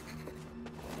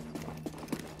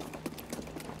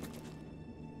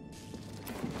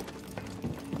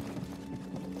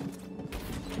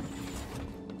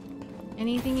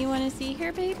 Anything you want to see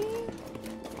here, baby?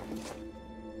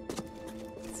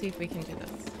 Let's see if we can do this.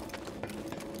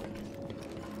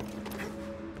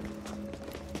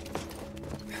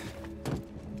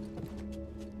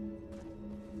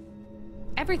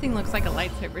 Everything looks like a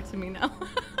lightsaber to me now.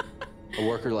 A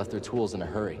worker left their tools in a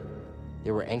hurry.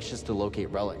 They were anxious to locate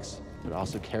relics, but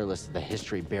also careless of the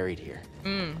history buried here.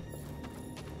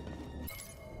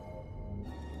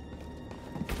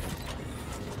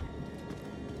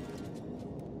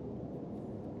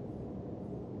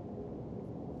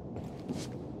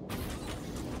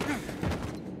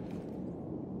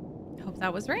 Hope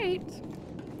that was right.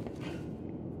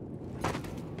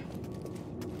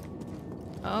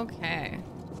 Okay.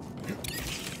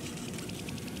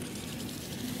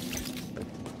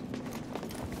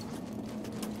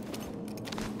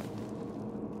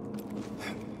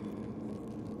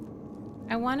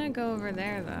 I want to go over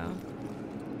there, though.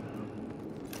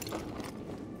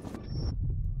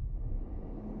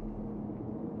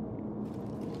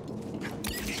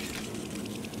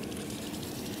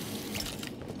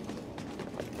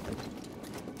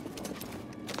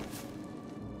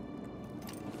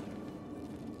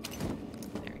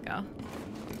 There we go.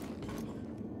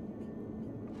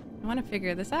 I want to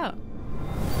figure this out.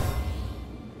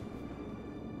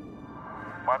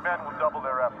 My men will double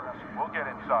their efforts. We'll get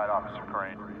inside, Officer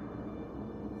Crane.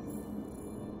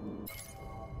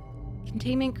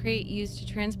 Containment crate used to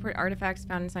transport artifacts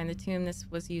found inside the tomb. This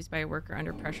was used by a worker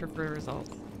under pressure for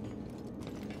results.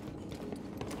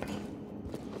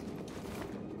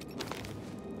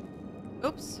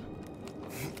 Oops.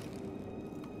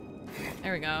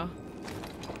 There we go.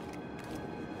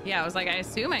 Yeah, I was like, I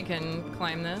assume I can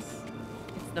climb this.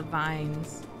 It's the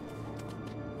vines.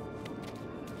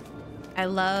 I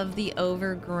love the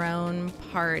overgrown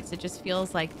parts. It just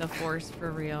feels like the Force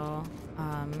for real.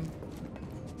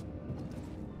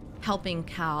 Helping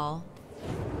Cal.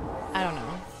 I don't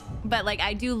know. But like,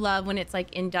 I do love when it's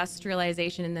like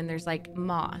industrialization and then there's like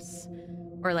moss.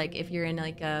 Or like if you're in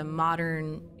like a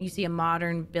modern, you see a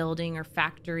modern building or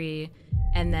factory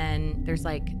and then there's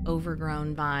like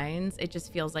overgrown vines. It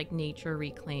just feels like nature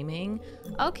reclaiming.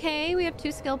 Okay, we have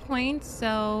 2 skill points.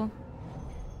 So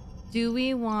do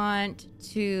we want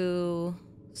to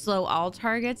slow all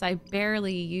targets? I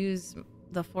barely use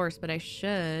the Force, but I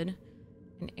should.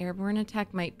 An airborne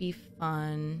attack might be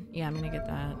fun. Yeah, I'm gonna get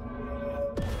that.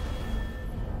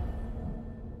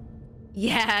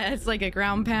 Yeah, it's like a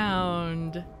ground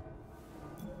pound.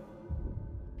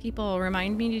 People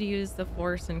remind me to use the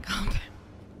Force in combat.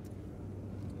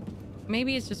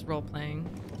 Maybe it's just role playing.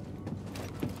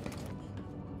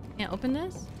 Can't open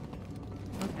this?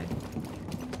 Okay.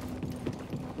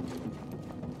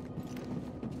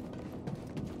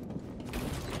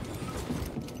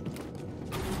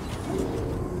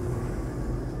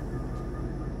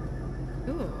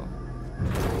 Ooh.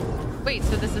 Wait,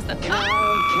 so this is the...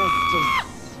 Ah!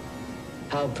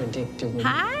 How predictable.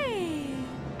 Hi!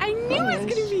 I knew it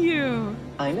was gonna be you!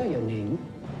 I know your name.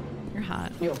 You're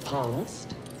hot. Your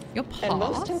past. Your past? And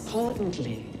most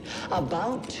importantly,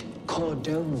 about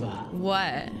Cordova.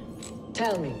 What?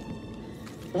 Tell me,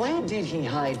 where did he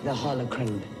hide the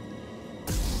holocron?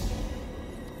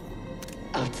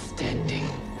 Outstanding.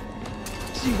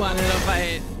 She wanted to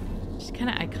fight. She's kind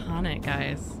of iconic,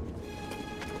 guys.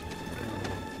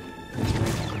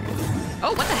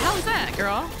 Oh, what the hell is that,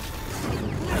 girl?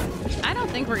 I don't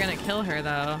think we're gonna kill her,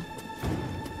 though.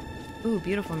 Ooh,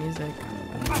 beautiful music.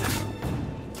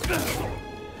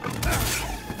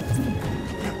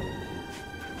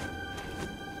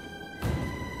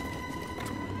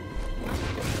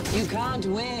 You can't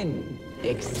win.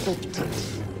 Accept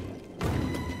it.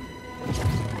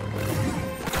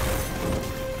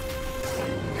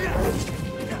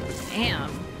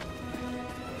 Damn.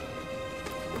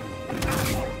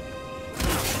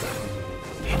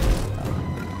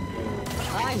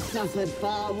 I've suffered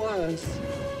far worse.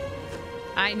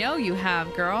 I know you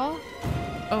have, girl.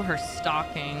 Oh, her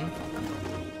stalking.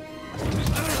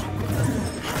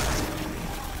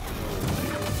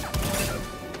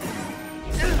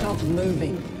 Stop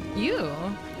moving. You?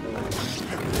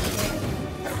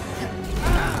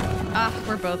 Ah,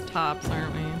 we're both tops,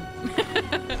 aren't we?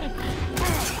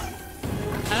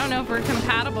 I don't know if we're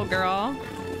compatible, girl.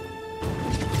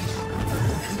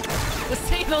 To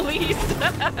say the least.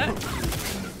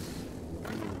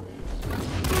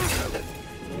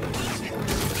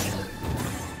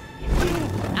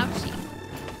 Ouchie.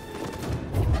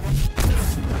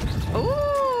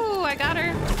 Ooh, I got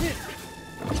her.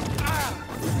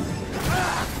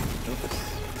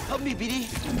 Help me, BD.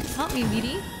 Help me,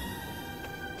 BD.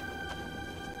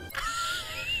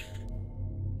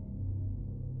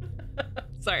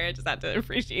 Sorry, I just had to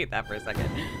appreciate that for a second.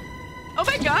 Oh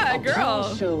my god,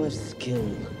 girl! Show of skill.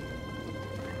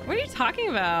 What are you talking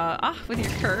about? Ah, with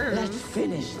your curves. Let's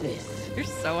finish this. You're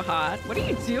so hot. What are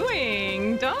you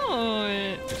doing?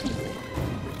 Don't.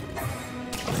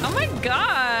 Oh my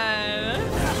god.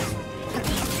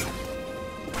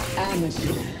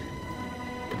 Amateur.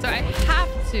 So I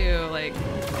have to, like,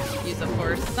 use the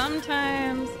Force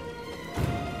sometimes.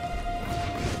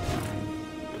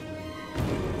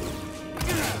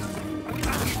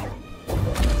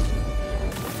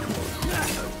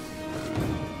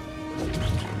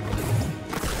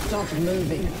 Stop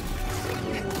moving.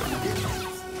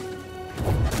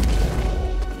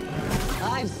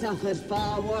 I've suffered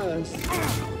far worse.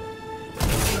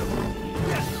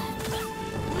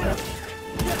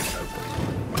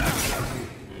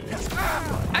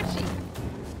 Ouchie.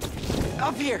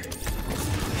 Up here.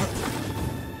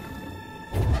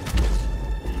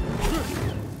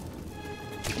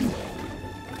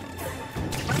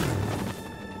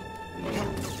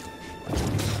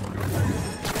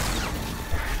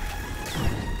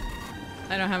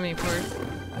 I don't have any Force.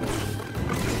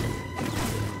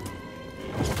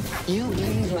 You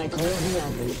bleed like all the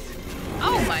others.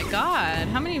 Oh my god.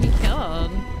 How many have you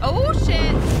killed? Oh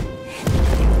shit.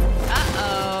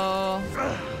 Uh-oh.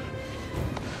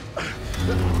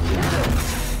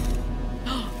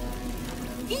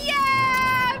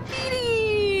 Yeah, BD!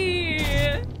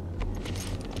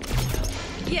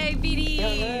 Yay, BD! You're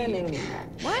learning.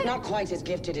 What? Not quite as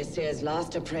gifted as Sear's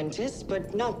last apprentice,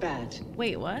 but not bad.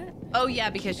 Wait, what? Oh yeah,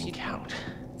 because she... Count.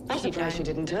 I'm surprised she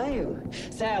didn't tell you.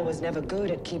 Sarah was never good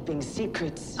at keeping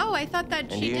secrets. Oh, I thought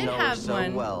that And she you did know her have so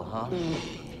one. well,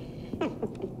 huh?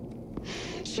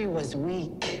 She was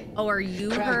weak. Oh, are you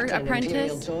her Cracked an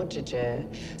Imperial apprentice? torture chair.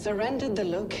 Surrendered the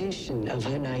location of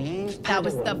her naive Padawan. That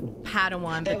was the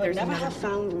Padawan, They but would there's never another. have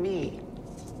found me.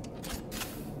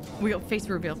 Face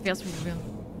reveal.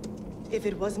 If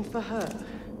it wasn't for her,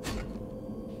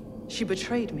 she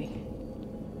betrayed me.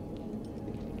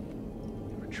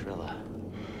 Trilla.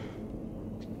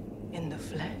 In the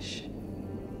flesh.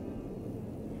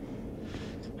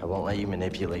 I won't let you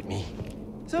manipulate me.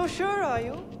 So sure are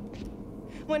you?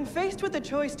 When faced with the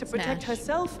choice to protect Smash.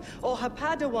 herself or her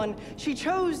Padawan, she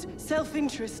chose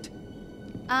self-interest.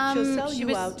 She'll sell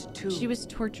you out too. She was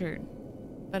tortured,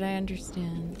 but I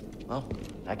understand. Well,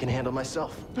 I can handle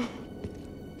myself.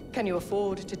 Can you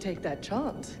afford to take that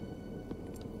chance?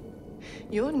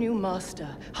 Your new master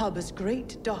harbors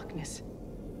great darkness.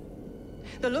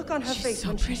 The look on her She's face so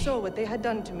when pretty. she saw what they had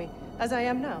done to me, as I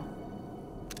am now.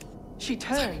 She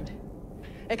turned,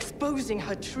 exposing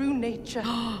her true nature.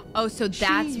 Oh, so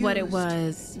that's She what it used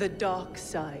was. The dark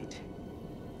side.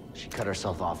 She cut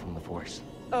herself off from the Force.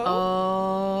 Oh?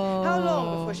 Oh. How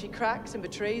long before she cracks and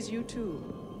betrays you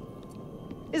too?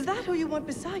 Is that who you want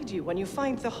beside you when you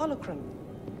find the holocron?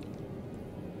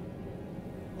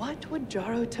 What would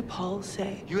Jaro Tapal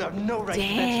say? You have no right to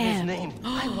mention his name.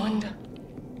 I wonder,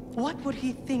 what would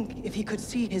he think if he could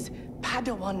see his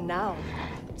Padawan now,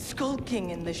 skulking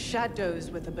in the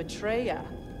shadows with a betrayer,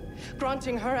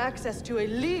 granting her access to a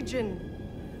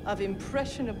legion of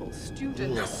impressionable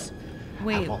students?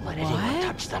 Wait, I won't let anyone what?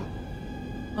 touch them.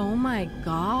 Oh my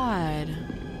god.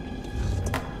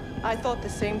 I thought the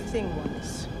same thing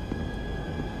once.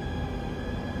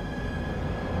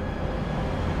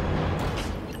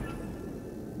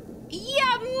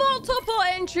 Yeah, multiple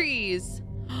entries.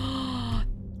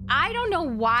 I don't know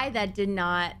why that did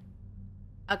not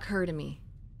occur to me.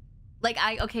 Like,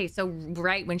 okay, so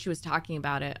right when she was talking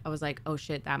about it, I was like, oh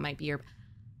shit, that might be your.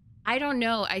 I don't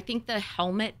know. I think the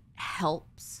helmet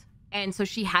helps. And so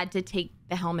she had to take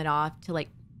the helmet off to like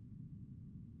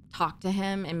talk to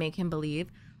him and make him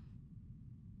believe.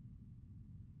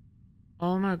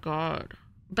 Oh my god.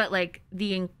 But like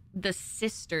the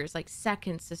sisters, like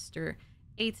second sister,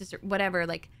 eighth sister, whatever,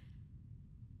 like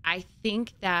I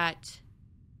think that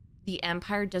the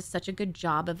Empire does such a good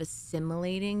job of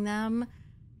assimilating them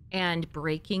and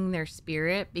breaking their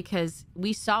spirit, because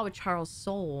we saw with Charles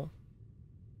Soule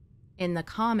in the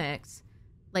comics,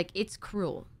 like it's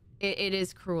cruel. It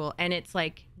is cruel, and it's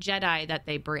like Jedi that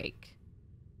they break.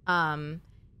 And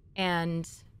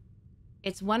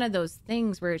it's one of those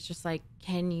things where it's just like,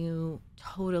 can you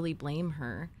totally blame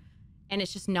her? And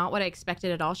it's just not what I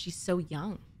expected at all. She's so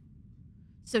young.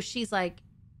 So she's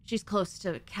close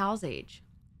to Cal's age.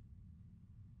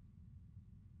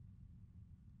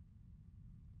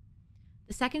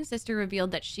 The second sister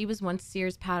revealed that she was once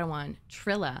Seer's Padawan,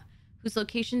 Trilla, whose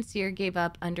location Seer gave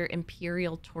up under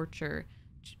Imperial torture.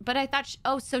 But I thought,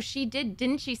 so she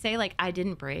didn't she say, like, I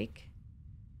didn't break?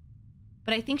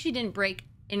 But I think she didn't break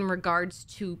in regards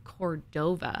to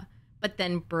Cordova, but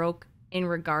then broke in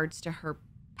regards to her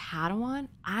Padawan?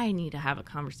 I need to have a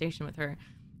conversation with her.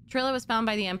 Trilla was found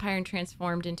by the Empire and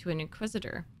transformed into an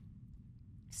Inquisitor.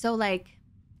 So, like,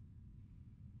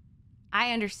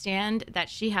 I understand that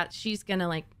she's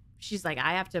like,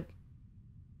 I have to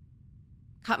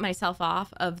cut myself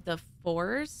off of the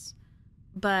Force,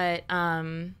 but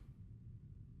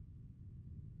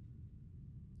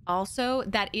also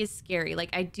that is scary.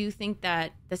 Like, I do think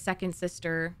that the second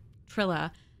sister,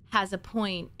 Trilla, has a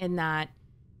point in that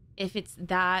if it's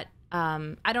that,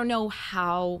 I don't know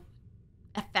how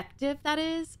effective that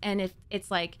is, and if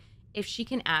it's like, if she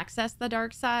can access the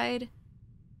dark side,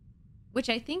 which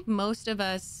I think most of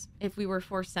us, if we were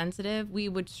Force sensitive, we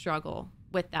would struggle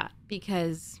with that,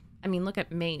 because I mean, look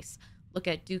at Mace, look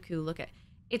at Dooku,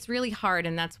 it's really hard,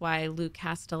 and that's why Luke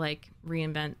has to like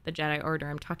reinvent the Jedi Order.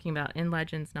 I'm talking about in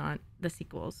Legends, not the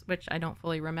sequels, which I don't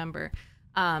fully remember,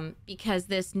 because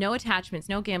this no attachments,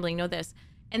 no gambling, no this.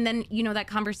 And then, you know, that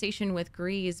conversation with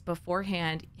Grease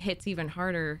beforehand hits even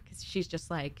harder, because she's just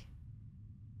like,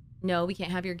 no, we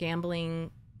can't have your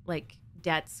gambling, like,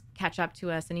 debts catch up to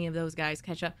us. Any of those guys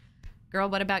catch up. Girl,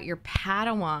 what about your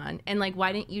Padawan? And, like,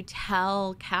 why didn't you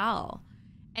tell Cal?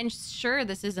 And sure,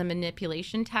 this is a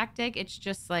manipulation tactic. It's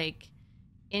just, like,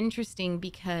 interesting,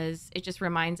 because it just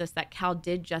reminds us that Cal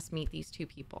did just meet these two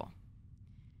people.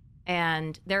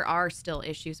 And there are still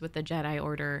issues with the Jedi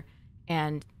Order,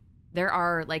 and there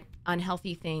are like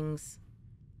unhealthy things,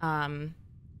 and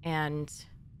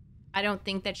I don't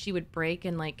think that she would break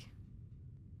and like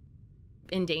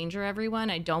endanger everyone.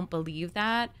 I don't believe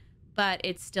that, but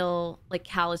it's still like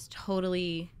Cal is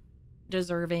totally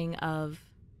deserving of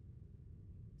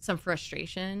some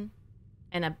frustration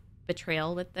and a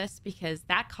betrayal with this, because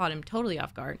that caught him totally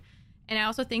off guard. And I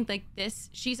also think like this,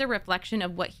 she's a reflection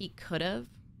of what he could have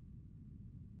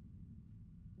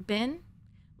been.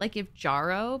 Like if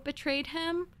Jaro betrayed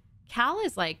him, Cal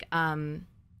is like,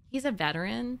 he's a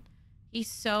veteran.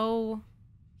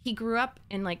 He grew up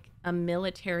in like a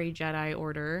military Jedi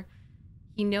order.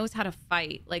 He knows how to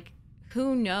fight. Like,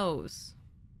 who knows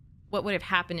what would have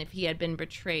happened if he had been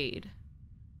betrayed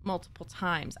multiple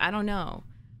times? I don't know.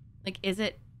 Like, is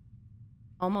it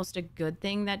almost a good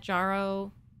thing that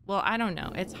Jaro... Well, I don't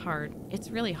know. It's hard. It's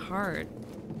really hard.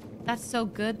 That's so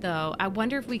good, though. I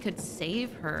wonder if we could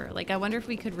save her. Like, I wonder if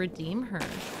we could redeem her.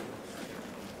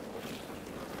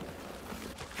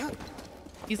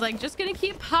 He's like, just gonna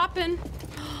keep popping.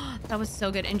 That was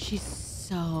so good. And she's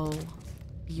so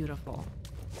beautiful.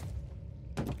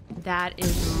 That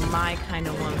is my kind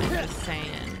of woman, just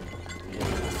saying.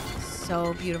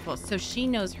 So beautiful. So she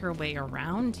knows her way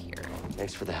around here.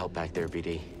 Thanks for the help back there,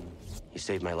 BD. You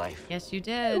saved my life. Yes, you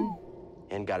did.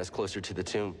 And got us closer to the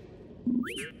tomb.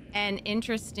 And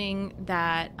interesting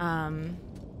that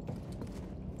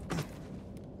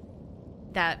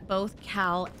that both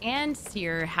Cal and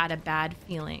Seer had a bad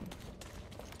feeling.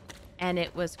 And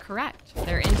it was correct.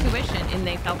 Their intuition, and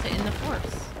they felt it in the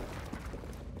Force.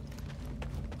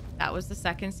 That was the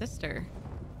second sister.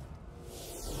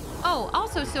 Oh,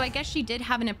 also, so I guess she did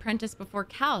have an apprentice before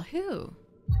Cal. Who?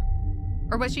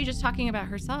 Or was she just talking about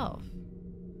herself?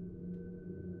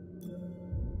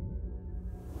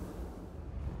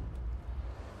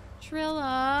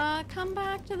 Trilla, come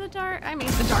back to the dark. I mean,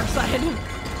 the dark side.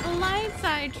 The light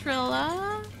side,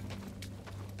 Trilla.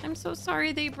 I'm so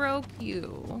sorry they broke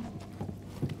you.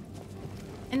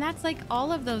 And that's like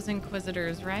all of those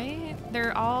Inquisitors, right?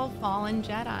 They're all fallen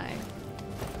Jedi. I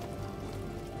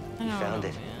don't Found know,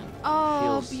 it. man. Oh,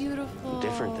 Feels beautiful.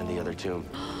 different than the other tomb.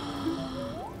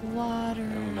 Water.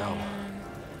 I don't know.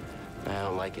 I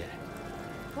don't like it.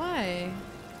 Why?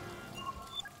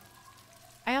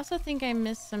 I also think I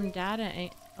missed some data.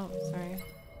 Oh, sorry.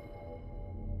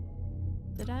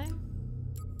 Did I?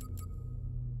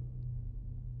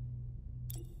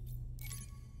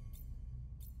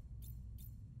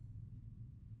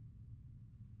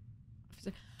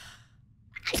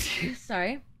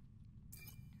 Sorry.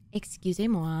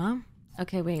 Excusez-moi.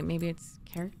 Okay, wait, maybe it's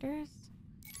characters?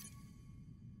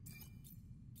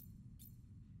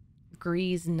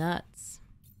 Grease nuts.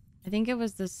 I think it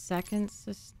was the second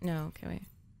no, okay, wait.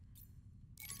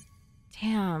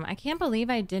 Damn, I can't believe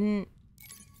I didn't...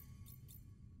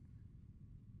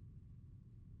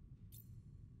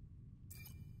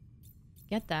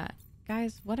 get that.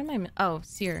 Guys, what am I... Oh,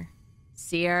 Seer.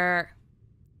 Seer.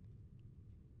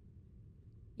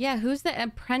 Yeah, who's the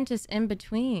apprentice in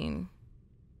between?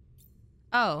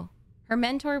 Oh, her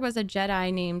mentor was a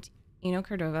Jedi named Eno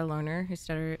Cordova Loner who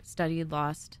studied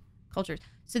lost cultures.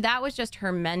 So that was just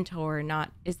her mentor,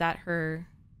 not... Is that her...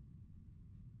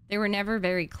 They were never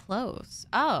very close.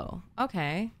 Oh,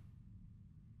 okay.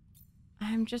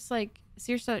 I'm just like...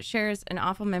 Seer shares an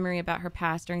awful memory about her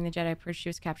past. During the Jedi Purge, she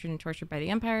was captured and tortured by the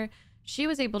Empire. She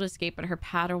was able to escape, but her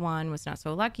Padawan was not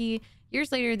so lucky.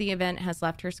 Years later, the event has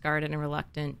left her scarred and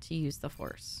reluctant to use the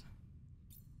Force.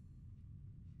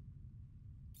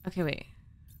 Okay, wait.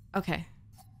 Okay.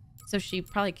 So she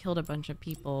probably killed a bunch of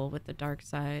people with the dark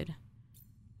side.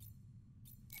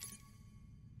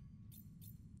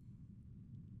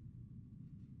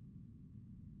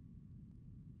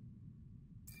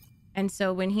 And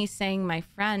so when he's saying my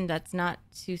friend, that's not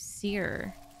to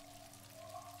Seer.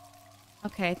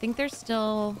 Okay, I think there's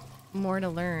still more to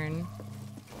learn.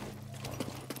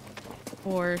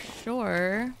 For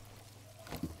sure.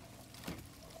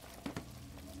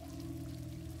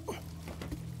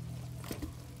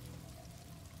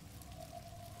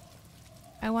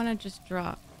 I want to just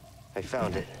drop. I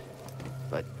found it,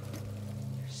 but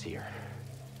Seer.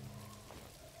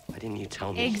 Why didn't you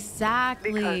tell me?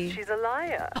 Exactly. Because she's a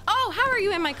liar. Oh, how are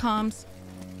you in my comms?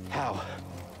 How?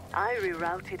 I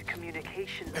rerouted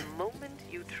communication the moment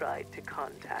you tried to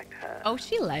contact her. Oh,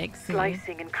 she likes me.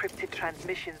 Slicing encrypted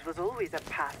transmissions was always a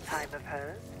pastime of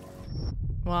hers.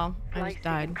 Well, I just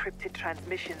died. Encrypted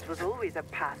transmissions was always a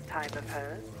pastime of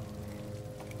hers.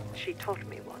 She taught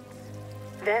me once.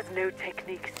 There's no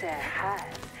technique Sarah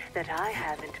has that I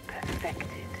haven't perfected.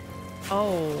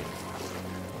 Oh.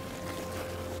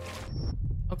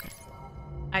 Okay.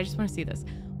 I just want to see this.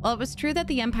 Well, it was true that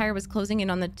the Empire was closing in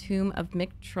on the tomb of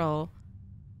Mictrol.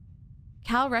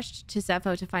 Cal rushed to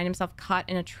Zepho to find himself caught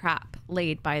in a trap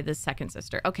laid by the second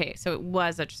sister. Okay, so it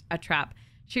was a trap.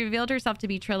 She revealed herself to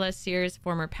be Trilla, Seer's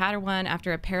former Padawan.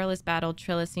 After a perilous battle,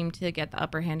 Trilla seemed to get the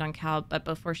upper hand on Cal, but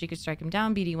before she could strike him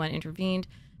down, BD-1 intervened,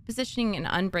 positioning an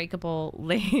unbreakable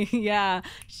yeah,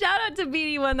 shout out to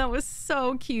BD-1. That was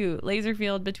so cute. Laser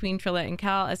field between Trilla and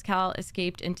Cal. As Cal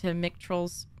escaped into Mick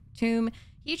Troll's tomb,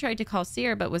 he tried to call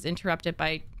Seer, but was interrupted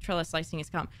by Trilla slicing his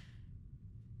comm.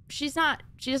 She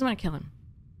doesn't want to kill him.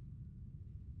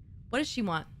 What does she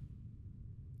want?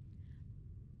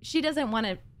 She doesn't want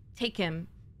to take him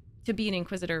to be an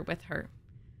Inquisitor with her.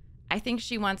 I think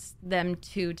she wants them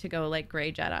two to go like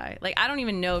gray Jedi. Like, I don't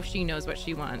even know if she knows what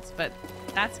she wants, but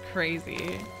that's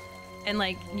crazy. And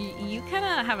like, you kind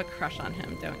of have a crush on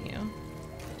him, don't you?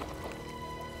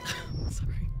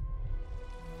 Sorry.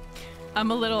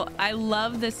 I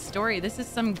love this story. This is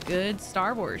some good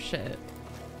Star Wars shit.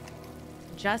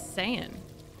 Just saying.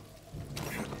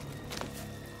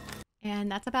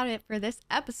 And that's about it for this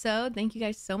episode. Thank you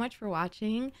guys so much for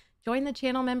watching. Join the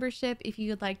channel membership if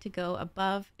you'd like to go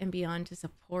above and beyond to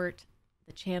support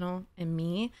the channel and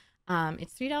me.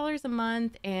 It's $3 a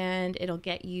month, and it'll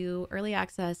get you early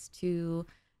access to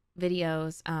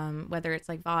videos, whether it's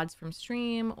like VODs from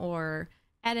stream or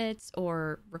edits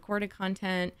or recorded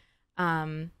content.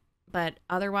 But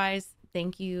otherwise,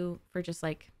 thank you for just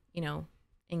like, you know,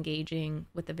 engaging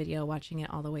with the video, watching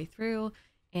it all the way through,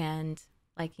 and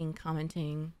liking,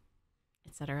 commenting,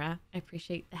 etc. I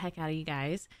appreciate the heck out of you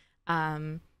guys.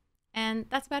 And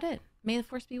that's about it. May the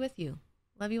Force be with you.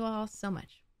 Love you all so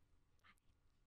much.